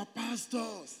of our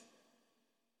pastors.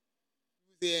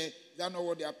 Is that not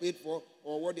what they are paid for,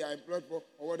 or what they are employed for,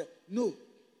 or what? No.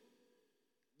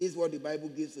 This is what the Bible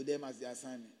gives to them as the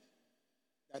assignment.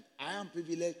 That I am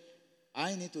privileged.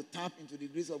 I need to tap into the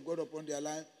grace of God upon their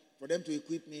life for them to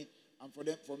equip me and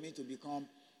for me to become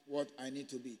what I need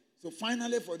to be. So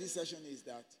finally for this session is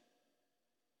that,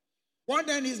 what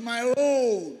then is my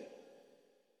role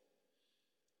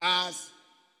as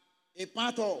a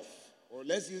part of, or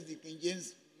let's use the King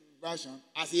James Version,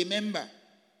 as a member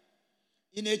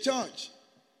in a church?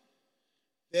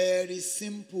 Very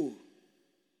simple.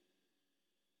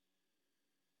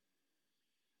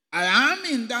 I am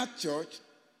in that church,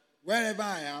 wherever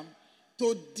I am,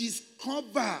 to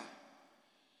discover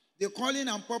the calling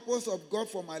and purpose of God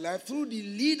for my life through the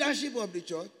leadership of the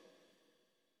church,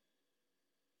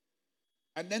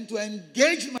 and then to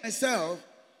engage myself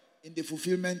in the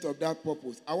fulfillment of that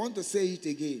purpose. I want to say it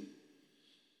again.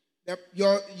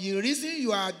 The reason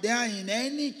you are there in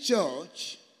any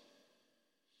church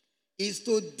is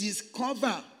to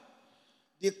discover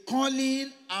the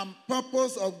calling and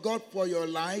purpose of God for your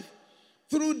life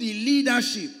through the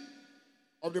leadership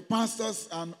of the pastors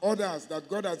and others that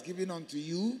God has given unto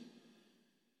you,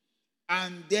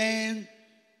 and then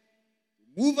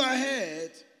move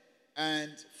ahead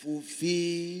and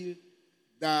fulfill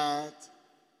that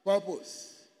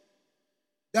purpose.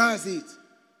 That's it.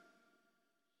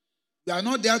 We are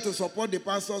not there to support the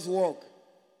pastor's work.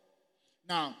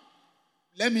 Now,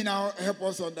 let me now help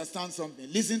us understand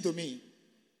something. Listen to me.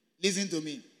 Listen to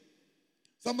me.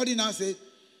 Somebody now said,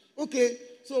 okay,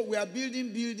 so we are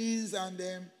building buildings and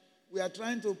we are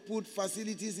trying to put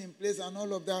facilities in place and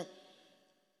all of that.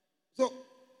 So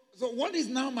what is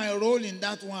now my role in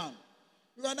that one?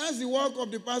 Because that's the work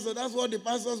of the pastor. That's what the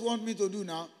pastors want me to do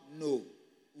now. No,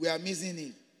 we are missing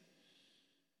it.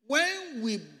 When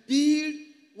we build,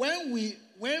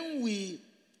 when we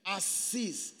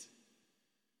assist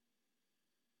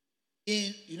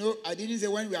in, I didn't say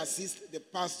when we assist the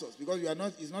pastors, because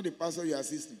it's not the pastor you're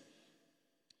assisting.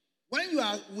 When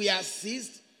we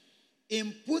assist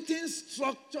in putting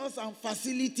structures and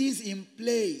facilities in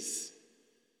place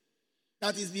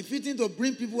that is befitting to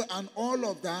bring people and all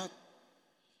of that,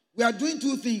 we are doing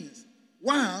two things.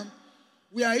 One,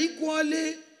 we are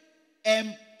equally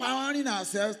empowering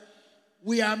ourselves.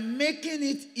 We are making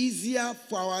it easier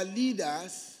for our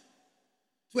leaders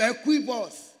to equip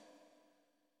us.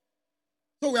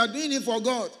 So we are doing it for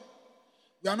God.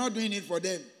 We are not doing it for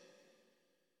them.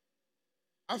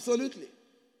 Absolutely.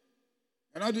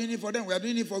 We are not doing it for them. We are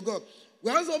doing it for God. We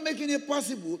are also making it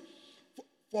possible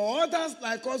for others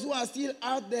like us who are still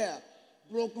out there,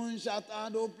 broken,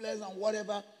 shattered, hopeless, and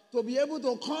whatever, to be able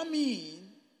to come in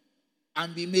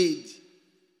and be made.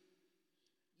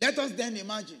 Let us then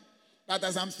imagine that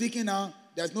as I'm speaking now,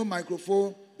 there's no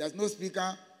microphone, there's no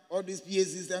speaker, all these PA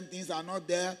system things are not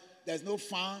there, there's no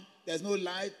fan, there's no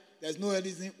light, there's no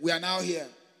anything. We are now here.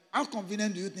 How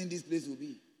convenient do you think this place will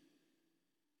be?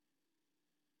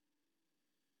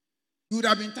 You would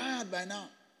have been tired by now.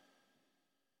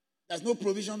 There's no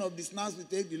provision of the snacks we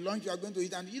take, the lunch you are going to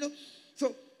eat, and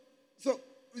so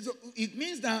it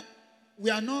means that we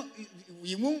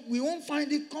won't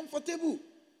find it comfortable.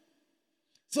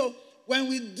 So when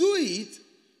we do it,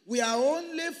 we are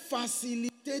only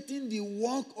facilitating the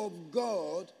work of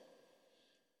God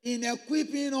in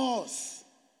equipping us.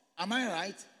 Am I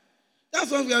right?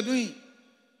 That's what we are doing.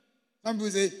 Some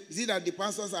people say, is it that the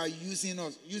pastors are using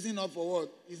us? Using us for what?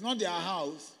 It's not their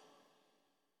house.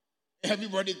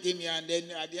 Everybody came here and then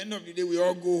at the end of the day, we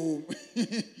all go home.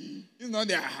 It's not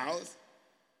their house.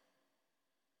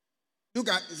 Look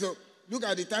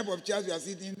at the type of chairs we are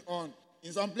sitting on.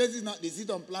 In some places now, they sit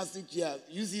on plastic chairs.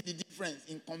 You see the difference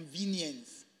in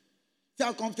convenience. See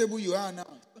how comfortable you are now.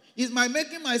 It's my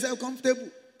making myself comfortable.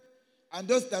 And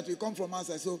those that will come from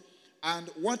outside. So, and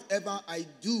whatever I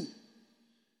do,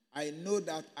 I know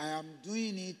that I am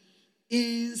doing it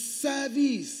in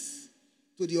service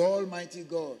to the Almighty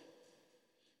God.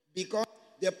 Because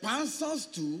the pastors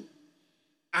too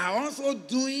are also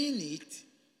doing it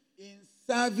in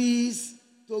service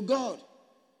to God.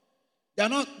 They are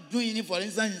not doing it, for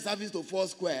instance, in service to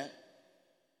Foursquare.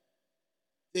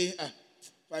 Saying,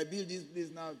 if I build this place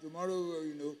now, tomorrow,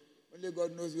 only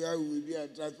God knows where we will be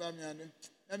and transfer me. And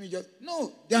let me just...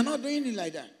 No, they are not doing it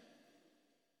like that.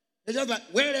 They're just like,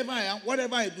 wherever I am,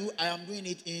 whatever I do, I am doing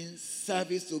it in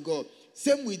service to God.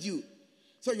 Same with you.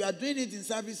 So you are doing it in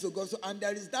service to God. So, and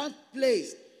there is that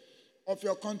place of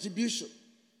your contribution,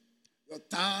 your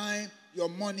time, your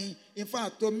money. In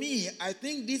fact, to me, I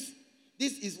think this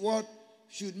is what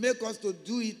should make us to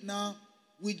do it now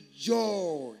with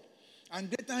joy. And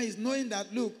greater is knowing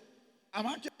that, look, I'm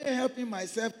actually helping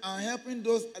myself and helping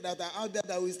those that are out there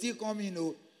that will still come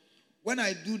in when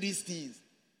I do these things.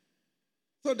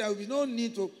 So there will be no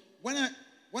need to... When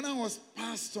I was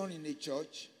pastoring in the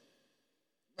church,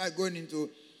 by going into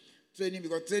training,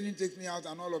 because training takes me out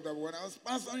and all of that. But when I was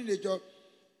pastoring the church,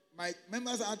 my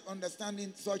members had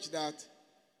understanding such that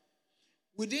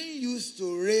we didn't used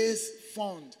to raise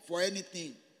funds for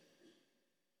anything.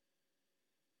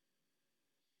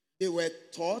 They were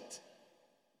taught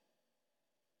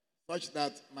such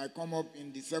that might come up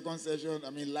in the second session,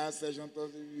 last session,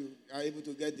 you are able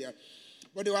to get there.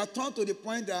 But they were taught to the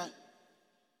point that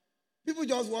people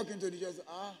just walk into the church and say,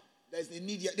 there's a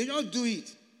need here. They just do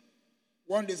it.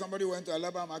 One day somebody went to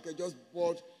Alaba Market, just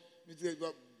bought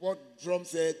drum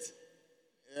sets,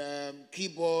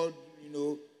 keyboard,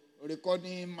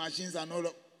 recording machines and all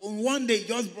that. One day,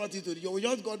 just brought it to the church. We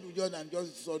just got to the church and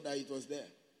just saw that it was there.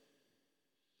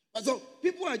 And so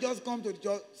people are just come to the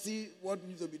church, see what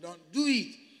needs to be done, do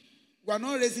it. We are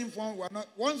not raising funds.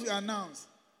 Once we announce,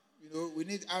 we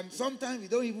need, and sometimes we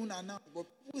don't even announce, but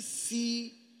people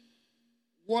see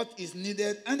what is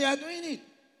needed and they are doing it.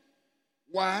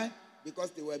 Why?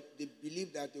 Because they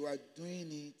believe that they were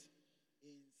doing it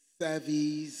in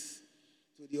service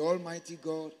to the Almighty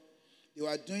God. they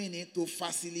were doing it to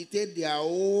facilitate their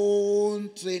own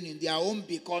training, their own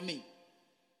becoming.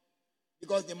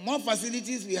 Because the more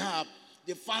facilities we have,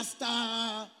 the faster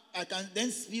I can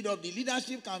then speed up. The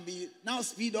leadership can be now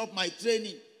speed up my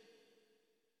training.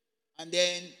 And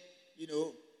then,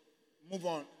 move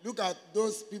on. Look at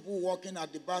those people working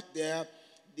at the back there.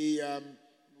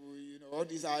 All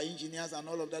these are engineers and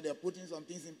all of that. They're putting some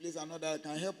things in place and all that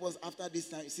can help us after this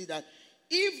time. You see that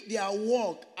if their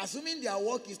work, assuming their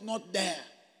work is not there,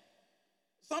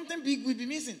 something big will be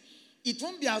missing. It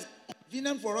won't be as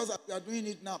convenient for us as we are doing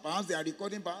it now. Perhaps they are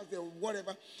recording, perhaps they are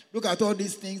whatever. Look at all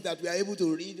these things that we are able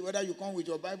to read. Whether you come with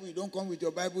your Bible, you don't come with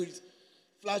your Bible, it's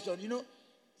flash on,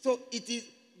 So it is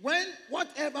when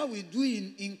whatever we do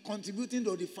in contributing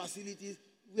to the facilities,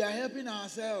 we are helping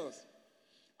ourselves.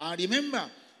 And remember,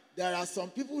 there are some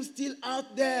people still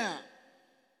out there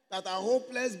that are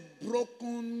hopeless,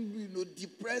 broken,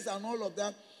 depressed and all of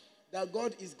that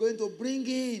God is going to bring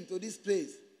into this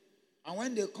place. And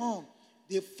when they come,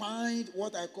 they find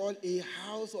what I call a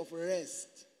house of rest.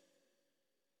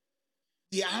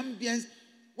 The ambience.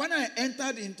 When I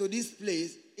entered into this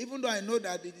place, even though I know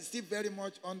that it is still very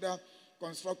much under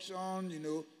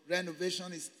construction,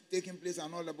 renovation is taking place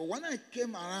and all that, but when I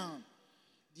came around,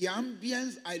 the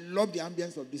ambience, I love the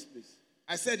ambience of this place.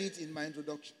 I said it in my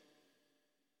introduction.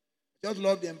 I just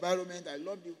love the environment. I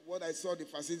love what I saw, the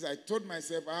facilities. I told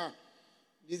myself,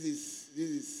 this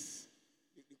is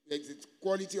the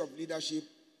quality of leadership,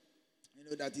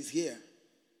 that is here.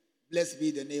 Blessed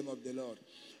be the name of the Lord.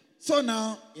 So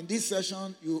now, in this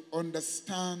session, you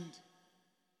understand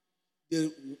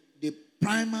the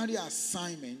primary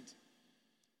assignment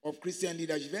of Christian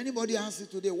leadership. If anybody asks you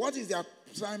today, what is the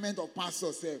assignment of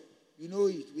pastor self? You know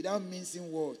it without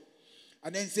mincing words.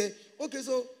 And then say, okay,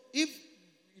 so if,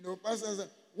 pastor says,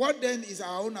 what then is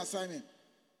our own assignment?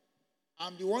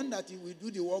 I'm the one that will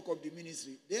do the work of the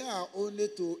ministry. They are only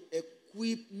to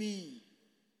equip me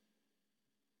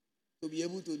to be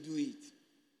able to do it,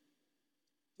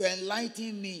 to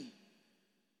enlighten me,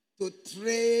 to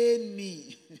train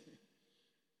me,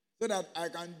 so that I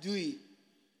can do it.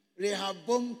 Rehab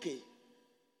Bonke,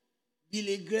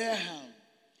 Billy Graham,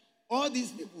 all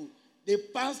these people, they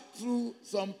passed through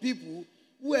some people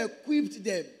who equipped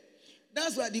them.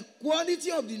 That's why the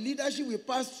quality of the leadership we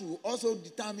pass through also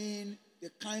determine the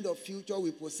kind of future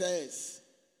we possess.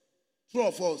 True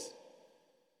or false?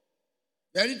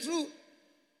 Very true.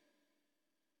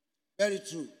 Very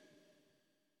true.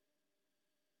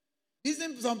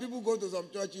 Some people go to some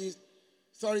churches,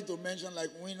 sorry to mention, like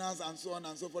Winners and so on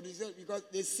and so forth, because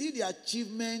they see the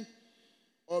achievement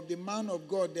of the man of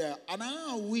God there. And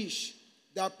I wish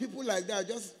that people like that,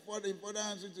 just for the important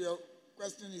answer to your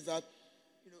question is that,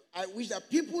 I wish that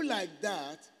people like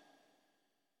that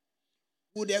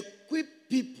would equip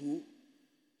people,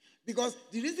 because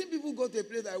the reason people go to a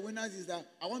place like Winners is that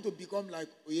I want to become like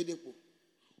Oyedepo.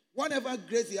 Whatever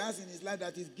grace he has in his life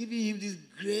that is giving him this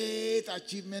great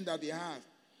achievement that he has,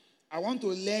 I want to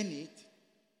learn it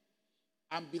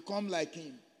and become like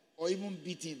him or even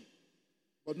beat him.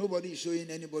 But nobody is showing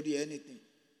anybody anything.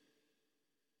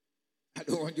 I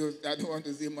don't want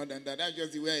to say more than that. That's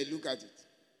just the way I look at it.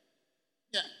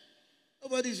 Yeah.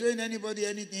 Nobody is showing anybody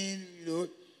anything,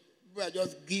 People are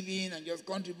just giving and just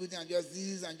contributing and just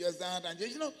this and just that and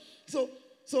just, So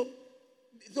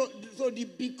the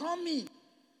becoming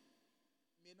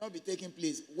may not be taking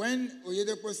place. When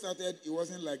Oyedepo started, it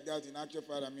wasn't like that. In actual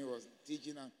fact, he was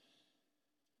teaching and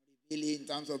revealing in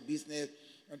terms of business,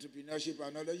 entrepreneurship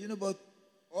and all that, but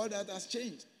all that has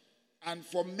changed. And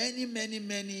for many, many,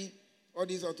 many, all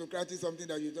these autocratic something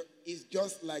that you do, is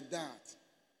just like that.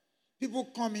 People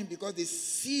come in because they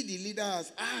see the leader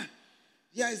as,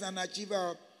 here is an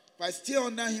achiever. If I stay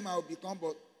under him, I will become,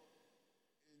 but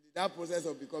that process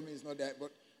of becoming is not there.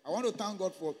 But I want to thank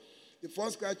God for the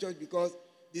First Christ Church, because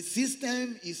the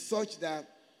system is such that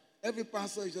every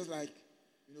pastor is just like,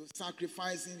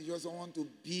 sacrificing. They just want to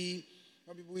be.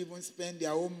 Some people even spend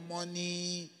their own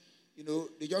money.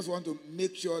 They just want to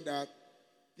make sure that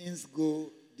things go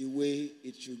the way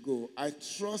it should go. I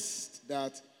trust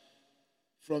that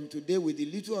from today, with the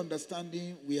little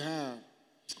understanding we have,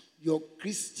 your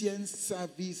Christian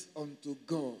service unto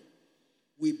God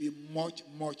will be much,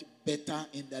 much better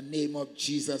in the name of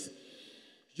Jesus.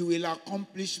 You will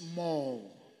accomplish more.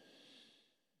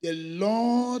 The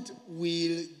Lord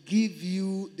will give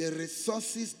you the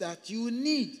resources that you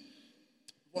need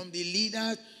from the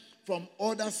leaders, from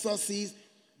other sources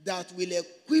that will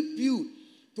equip you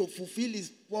to fulfill his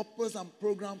purpose and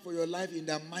program for your life in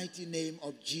the mighty name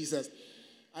of Jesus.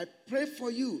 I pray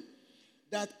for you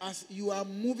that as you are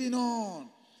moving on,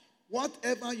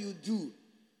 whatever you do,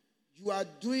 you are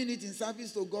doing it in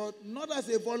service to God, not as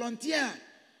a volunteer.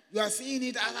 You are seeing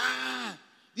it as,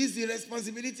 this is the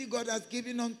responsibility God has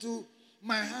given unto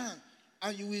my hand.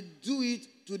 And you will do it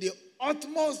to the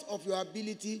utmost of your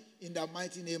ability in the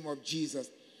mighty name of Jesus.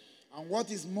 And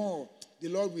what is more, the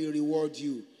Lord will reward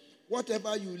you.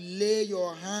 Whatever you lay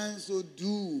your hands to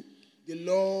do, the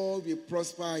Lord will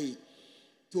prosper it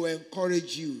to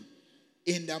encourage you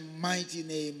in the mighty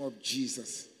name of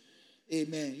Jesus.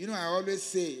 Amen. You know, I always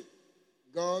say,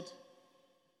 God,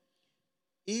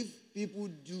 if people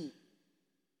do,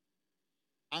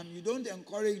 and you don't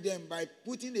encourage them by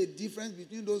putting a difference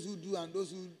between those who do and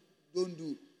those who don't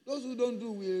do, those who don't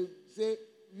do will say,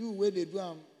 you, where they do,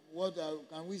 and what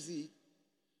can we see?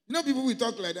 You know, people will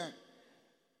talk like that.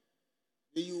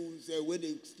 You say, where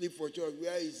they sleep for church,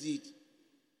 where is it?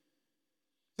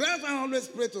 So that's why I always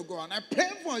pray to God, and I pray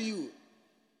for you.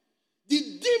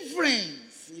 The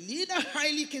difference, the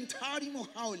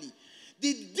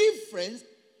difference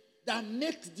that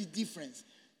makes the difference,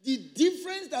 the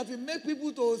difference that will make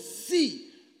people to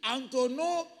see and to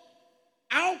know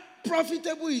how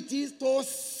profitable it is to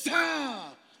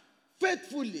serve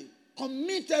faithfully,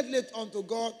 committedly unto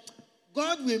God,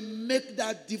 God will make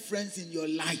that difference in your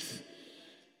life.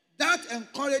 That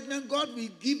encouragement God will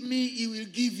give me, He will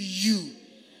give you.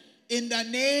 In the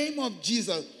name of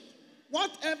Jesus.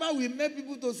 Whatever will make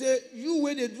people to say, you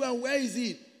where they do and where is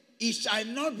it? It shall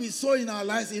not be so in our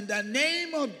lives. In the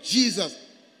name of Jesus.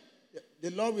 The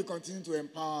Lord will continue to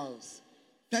empower us.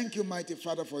 Thank you, mighty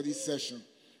Father, for this session.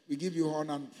 We give you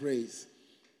honor and praise.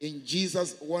 In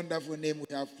Jesus' wonderful name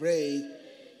we have prayed.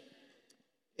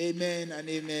 Amen and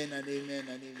amen and amen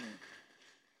and amen.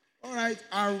 All right,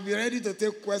 I'll be ready to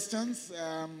take questions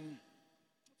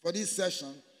for this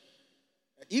session.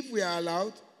 If we are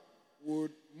allowed, we'll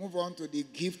move on to the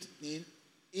gift thing.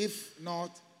 If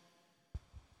not,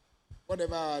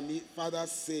 whatever our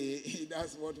fathers say,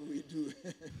 that's what we do.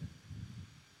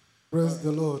 Praise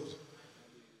the Lord.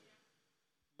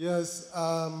 Yes,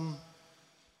 I'm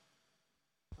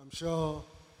sure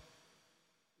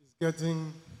it's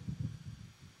getting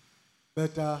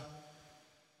better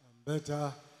and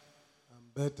better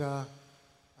and better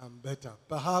and better.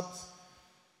 Perhaps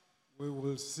we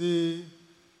will see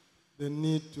the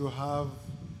need to have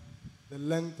the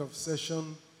length of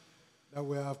session that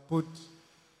we have put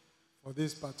for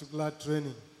this particular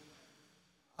training.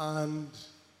 And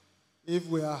if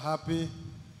we are happy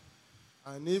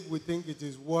and if we think it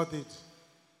is worth it,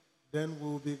 then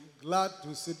we'll be glad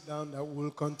to sit down that we'll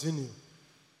continue.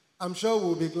 I'm sure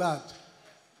we'll be glad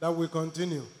that we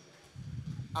continue.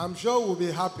 I'm sure we'll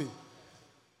be happy.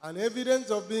 And evidence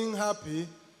of being happy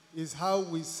is how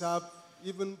we serve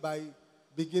even by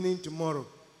beginning tomorrow.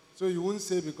 So you won't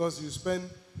say because you spend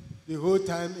the whole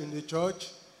time in the church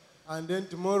and then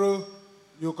tomorrow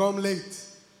you come late.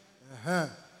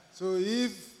 So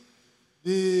if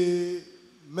the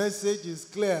message is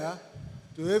clear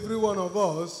to every one of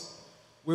us,